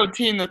 0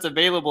 team that's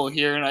available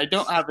here, and I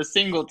don't have a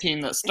single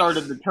team that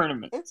started the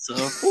tournament. So.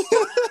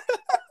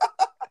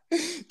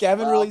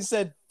 Gavin really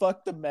said,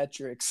 "Fuck the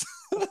metrics."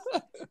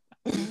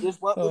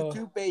 Just went with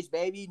toothpaste,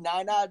 baby.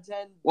 9 out of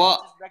 10.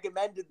 Well, just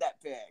recommended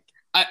that pick.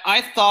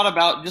 I thought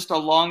about just a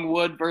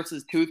Longwood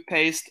versus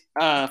toothpaste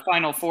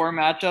Final Four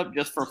matchup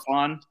just for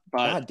fun,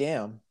 but God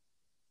damn.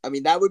 I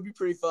mean, that would be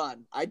pretty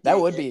fun. That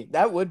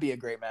would be a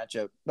great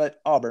matchup.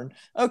 But Auburn.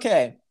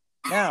 Okay.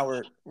 Now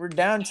we're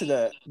down to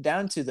the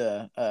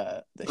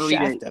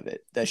shaft of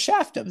it. The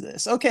shaft of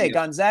this. Okay, yeah.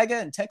 Gonzaga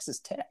and Texas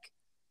Tech.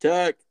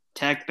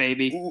 Tech,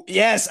 baby. Ooh,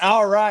 yes.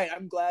 All right.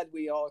 I'm glad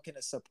we all can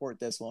support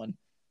this one.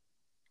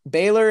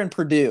 Baylor and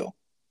Purdue.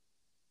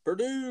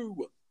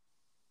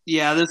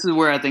 Yeah, this is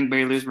where I think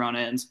Baylor's run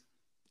ends.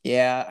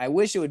 Yeah, I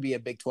wish it would be a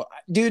Big 12.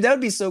 Dude, that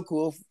would be so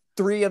cool. If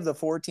 3 of the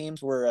 4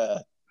 teams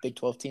were Big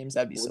 12 teams.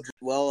 That'd be so cool.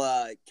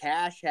 Well,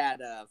 Cash had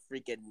a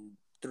freaking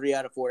 3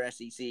 out of 4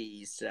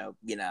 SECs, so,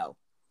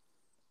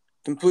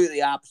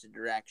 completely opposite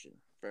direction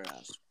for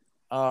us.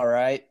 All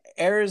right.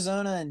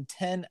 Arizona and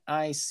 10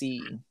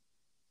 IC.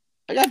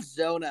 I got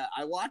Zona.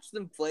 I watched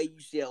them play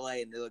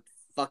UCLA, and they looked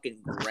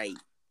fucking great.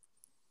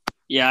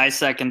 Yeah, I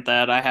second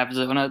that. I have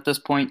Zona at this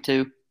point,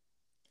 too.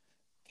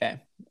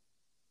 Okay.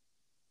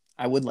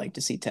 I would like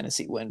to see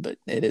Tennessee win, but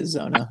it is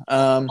Zona.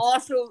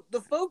 Also,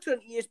 the folks on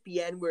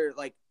ESPN were,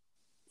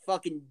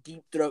 fucking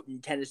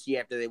deep-throating Tennessee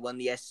after they won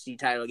the SEC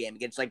title game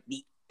against,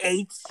 the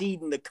 8th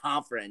seed in the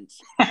conference.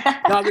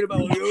 Talking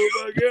about, oh,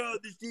 my God,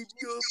 this team's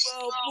going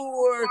Final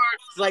Four.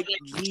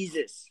 It's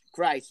Jesus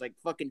Christ,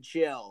 fucking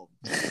chill.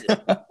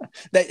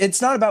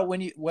 It's not about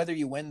whether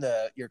you win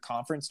your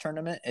conference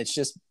tournament. It's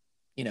just,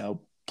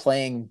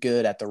 playing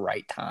good at the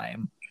right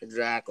time.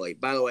 Exactly.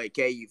 By the way,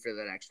 KU for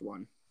the next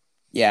one.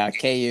 Yeah,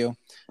 KU.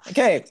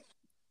 Okay,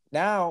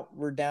 now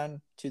we're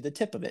down to the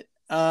tip of it.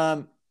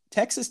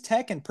 Texas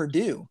Tech and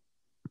Purdue.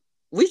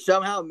 We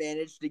somehow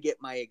managed to get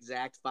my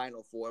exact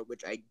Final Four,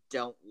 which I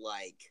don't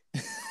like.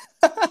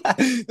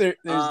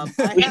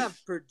 I have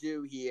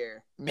Purdue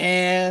here.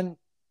 Man.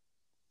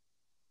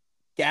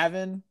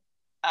 Gavin?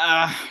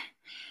 I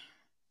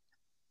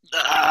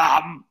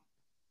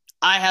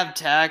have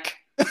Tech.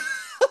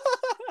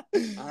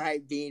 All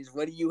right, Beans,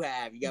 what do you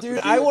have? You got Dude,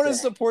 Purdue I or want to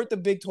Tech? support the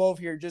Big 12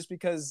 here just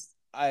because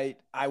I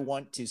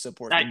want to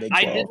support the Big 12.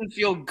 I didn't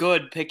feel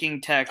good picking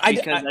Tech I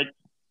because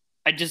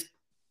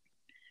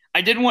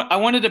I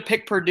wanted to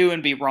pick Purdue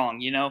and be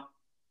wrong,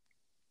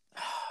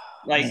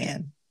 like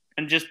Man.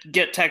 and just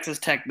get Texas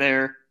Tech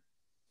there.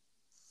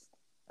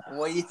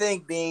 What do you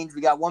think, Beans?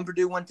 We got one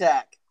Purdue, one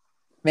Tech.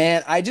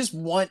 Man, I just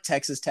want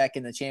Texas Tech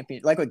in the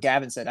champion. Like what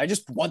Gavin said, I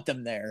just want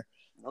them there.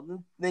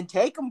 Well, then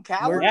take them,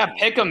 coward. Yeah,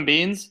 pick them,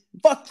 Beans.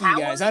 Fuck you Howard?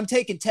 guys. I'm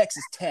taking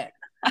Texas Tech.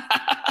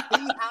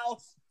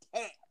 House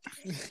Tech.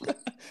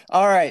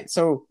 All right.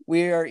 So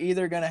we are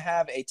either going to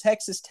have a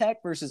Texas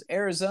Tech versus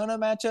Arizona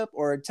matchup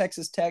or a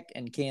Texas Tech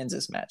and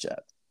Kansas matchup.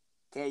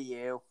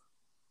 KU.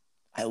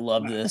 I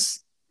love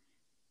this.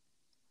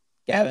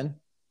 Gavin.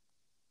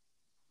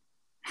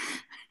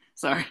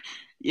 Sorry.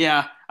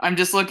 Yeah, I'm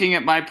just looking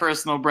at my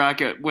personal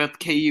bracket with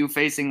KU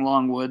facing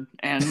Longwood,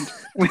 and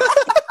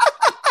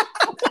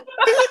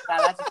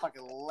That's a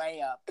fucking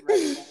layup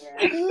right there.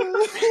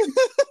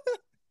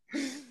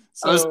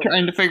 I was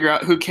trying to figure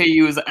out who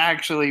KU is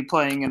actually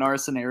playing in our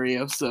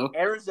scenario. So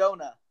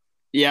Arizona.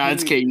 yeah,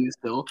 it's KU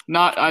still.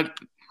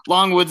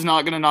 Longwood's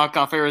not going to knock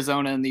off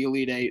Arizona in the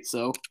Elite Eight.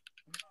 So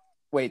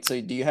Wait,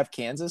 so do you have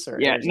Kansas or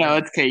yeah, Arizona? no,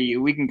 it's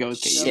KU. We can go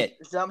with KU. Shit.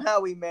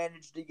 Somehow we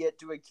managed to get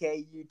to a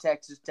KU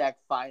Texas Tech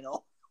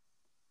final.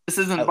 This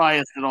isn't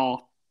biased at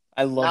all.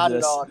 I love Not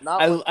this. at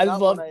all.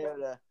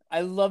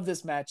 I love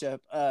this matchup.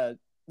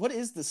 What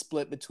is the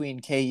split between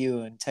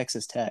KU and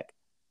Texas Tech?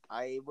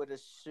 I would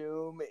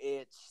assume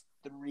it's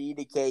 3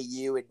 to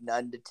KU and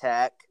none to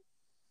Tech.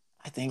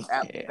 I think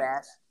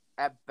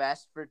At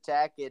best for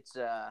Tech, it's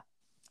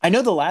I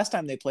know the last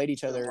time they played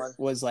each other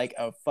was like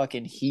a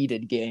fucking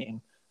heated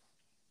game.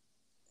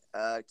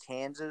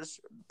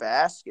 Kansas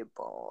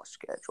basketball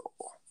schedule.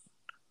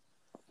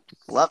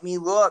 Let me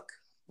look.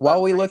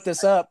 While we look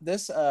this up,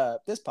 this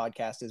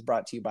podcast is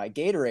brought to you by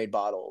Gatorade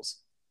bottles,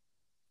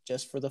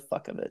 just for the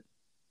fuck of it.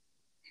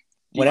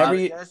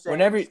 It's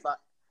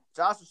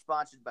also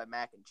sponsored by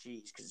Mac and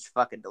Cheese because it's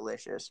fucking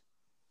delicious.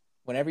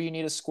 Whenever you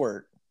need a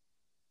squirt,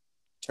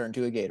 turn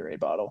to a Gatorade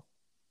bottle.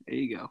 There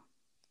you go.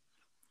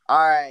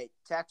 All right,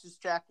 Texas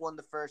Tech won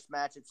the first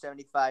matchup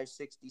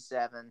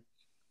 75-67.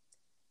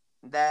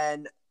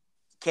 Then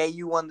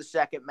KU won the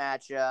second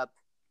matchup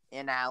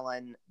in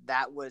Allen.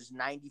 That was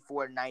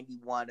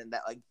 94-91 in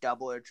that like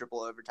double or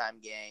triple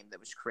overtime game. That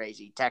was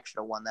crazy. Tech should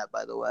have won that,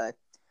 by the way.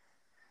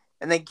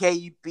 And then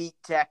KU beat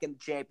Tech in the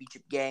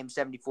championship game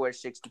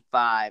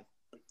 74-65.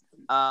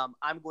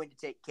 I'm going to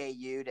take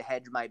KU to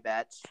hedge my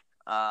bets.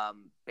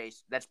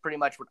 That's pretty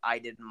much what I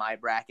did in my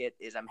bracket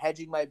is I'm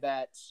hedging my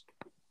bets.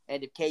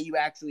 And if KU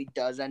actually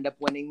does end up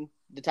winning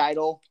the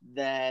title,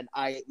 then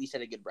I at least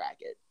had a good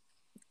bracket.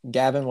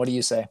 Gavin, what do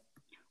you say?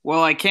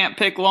 Well, I can't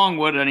pick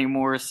Longwood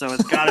anime, so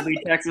it's got to be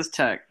Texas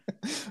Tech.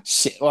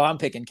 Shit. Well, I'm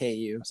picking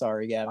KU.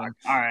 Sorry, Gavin.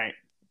 All right.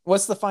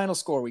 What's the final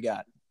score we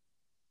got?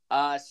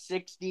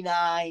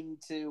 69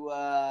 to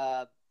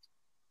well,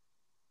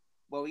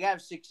 we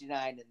have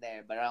 69 in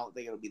there, but I don't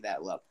think it'll be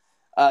that low.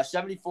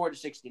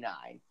 74-69.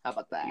 How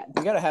about that?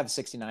 We got to have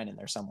 69 in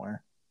there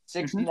somewhere.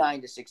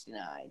 69 to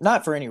 69.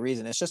 Not for any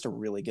reason. It's just a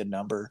really good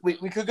number. We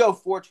could go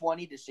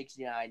 420 to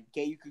 69.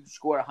 KU could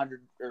score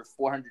 100 or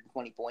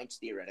 420 points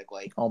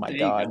theoretically. Oh my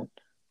god.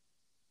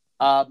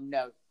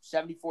 No,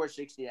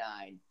 74-69.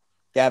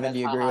 Gavin, do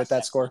you agree with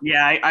that score?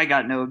 Yeah, I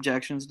got no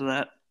objections to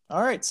that.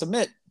 All right,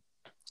 submit.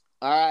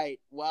 All right.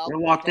 Well, we're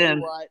locked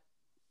in. What,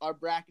 our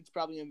bracket's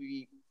probably going to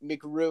be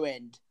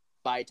McRuined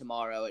by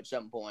tomorrow at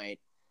some point.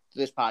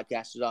 This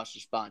podcast is also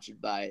sponsored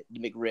by the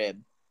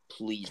McRib.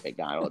 Please,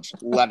 McDonald's,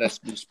 let us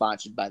be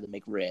sponsored by the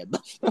McRib.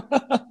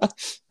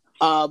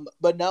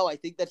 But no, I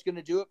think that's going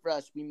to do it for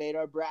us. We made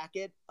our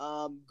bracket.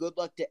 Good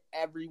luck to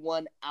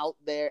everyone out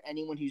there.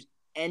 Anyone who's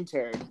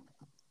entered,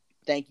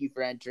 thank you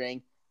for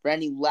entering. For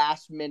any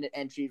last-minute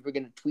entries, we're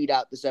going to tweet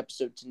out this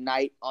episode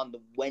tonight on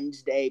the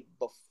Wednesday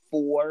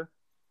before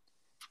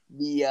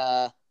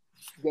the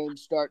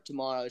games start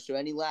tomorrow. So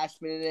any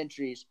last-minute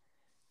entries,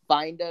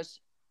 find us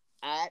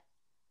at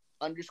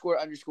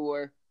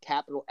 __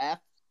 capital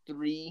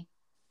F3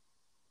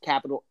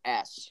 capital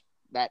S.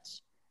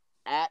 That's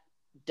at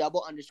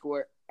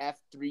 __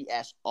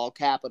 F3S, all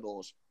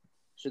capitals.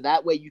 So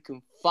that way you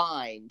can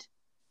find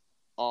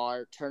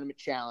our tournament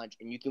challenge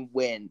and you can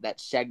win that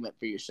segment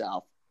for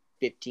yourself.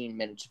 15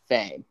 minutes of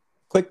fame.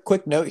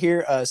 Quick note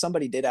here.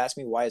 Somebody did ask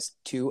me why it's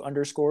 2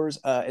 underscores.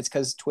 It's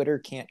because Twitter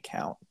can't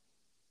count.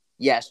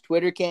 Yes,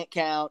 Twitter can't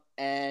count,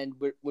 and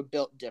we're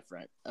built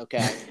different.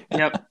 Okay.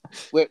 Yep.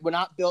 We're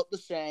not built the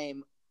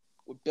same.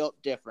 We're built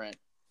different.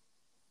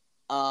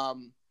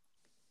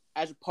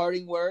 As a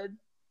parting word,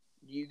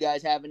 do you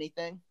guys have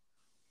anything?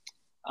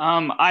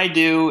 I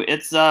do.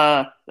 It's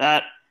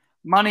that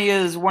money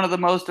is one of the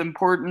most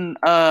important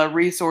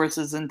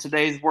resources in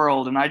today's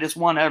world, and I just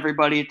want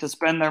everybody to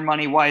spend their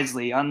money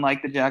wisely,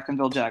 unlike the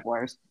Jacksonville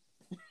Jaguars.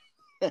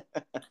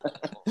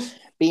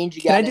 Beans,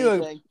 you got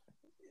anything?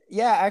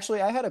 Yeah,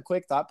 actually, I had a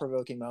quick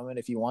thought-provoking moment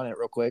if you want it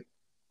real quick.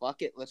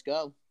 Fuck it. Let's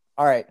go.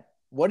 All right.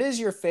 what is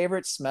your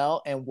favorite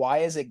smell, and why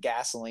is it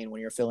gasoline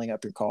when you're filling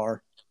up your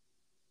car?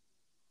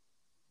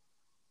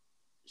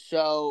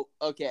 So,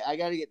 okay, I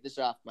got to get this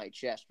off my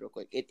chest real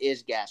quick. It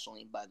is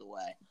gasoline, by the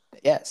way.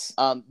 Yes.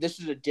 This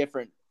is a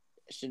different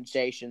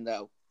sensation,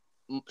 though.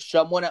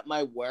 Someone at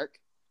my work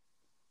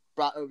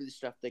brought over this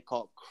stuff they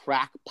call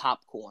crack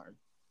popcorn.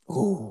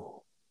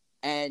 Ooh.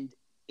 And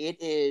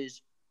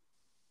it's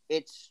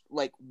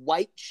like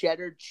white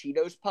cheddar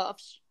Cheetos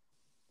Puffs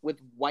with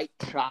white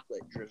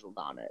chocolate drizzled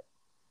on it.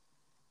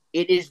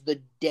 It is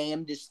the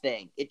damnedest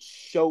thing. It's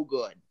so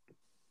good.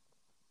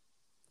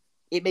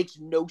 It makes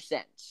no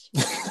sense.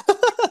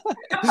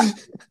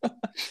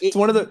 It's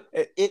one of the.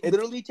 It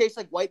literally tastes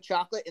like white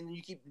chocolate, and then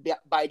you keep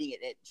biting it.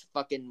 And it's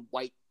fucking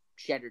white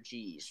cheddar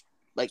cheese,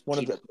 like one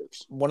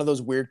of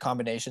those weird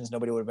combinations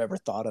nobody would have ever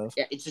thought of.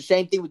 Yeah, it's the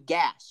same thing with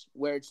gas,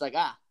 where it's like,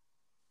 I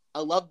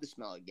love the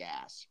smell of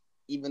gas,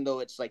 even though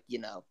it's like,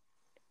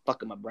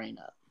 fucking my brain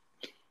up.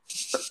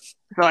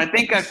 So I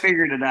think I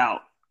figured it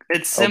out.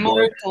 It's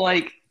similar to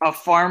like a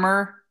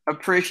farmer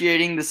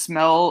appreciating the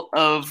smell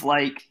of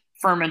like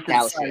fermented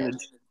silage.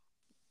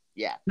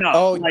 Yeah.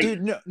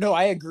 No,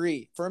 I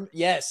agree.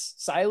 Yes,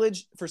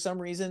 silage for some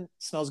reason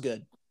smells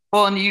good.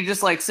 Well, and you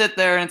just like sit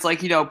there and it's like,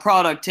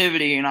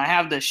 productivity, and I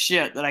have this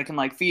shit that I can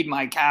like feed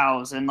my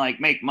cows and like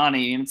make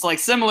money. And it's like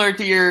similar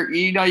to your,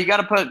 you got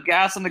to put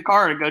gas in the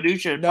car to go do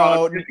shit.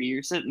 No,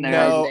 you're sitting there.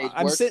 No,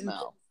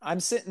 I'm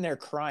sitting there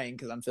crying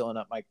because I'm filling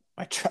up my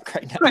truck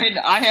right now. Right,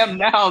 I am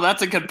now.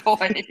 That's a good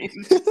point.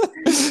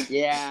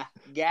 Yeah,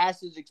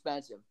 gas is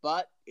expensive,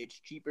 but it's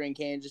cheaper in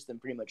Kansas than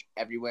pretty much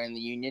everywhere in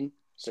the Union.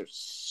 So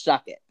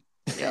suck it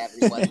to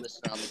everyone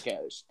listening on the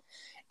coast.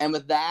 And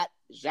with that,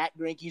 Zach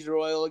Greinke's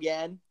Royal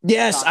again.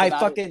 Yes,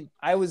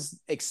 I was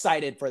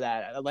excited for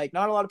that. Like,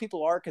 not a lot of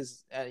people are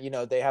because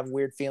they have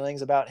weird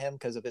feelings about him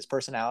because of his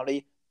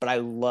personality. But I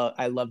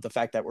love the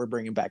fact that we're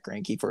bringing back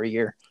Greinke for a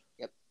year.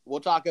 Yep, we'll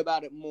talk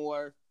about it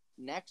more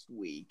next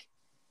week.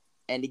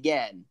 And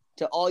again,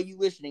 to all you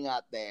listening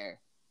out there,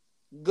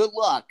 good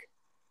luck.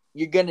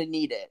 You're gonna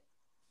need it.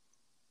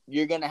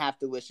 You're gonna have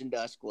to listen to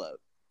us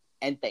gloat.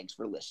 And thanks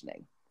for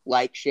listening.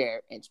 Like,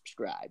 share, and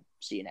subscribe.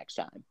 See you next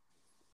time.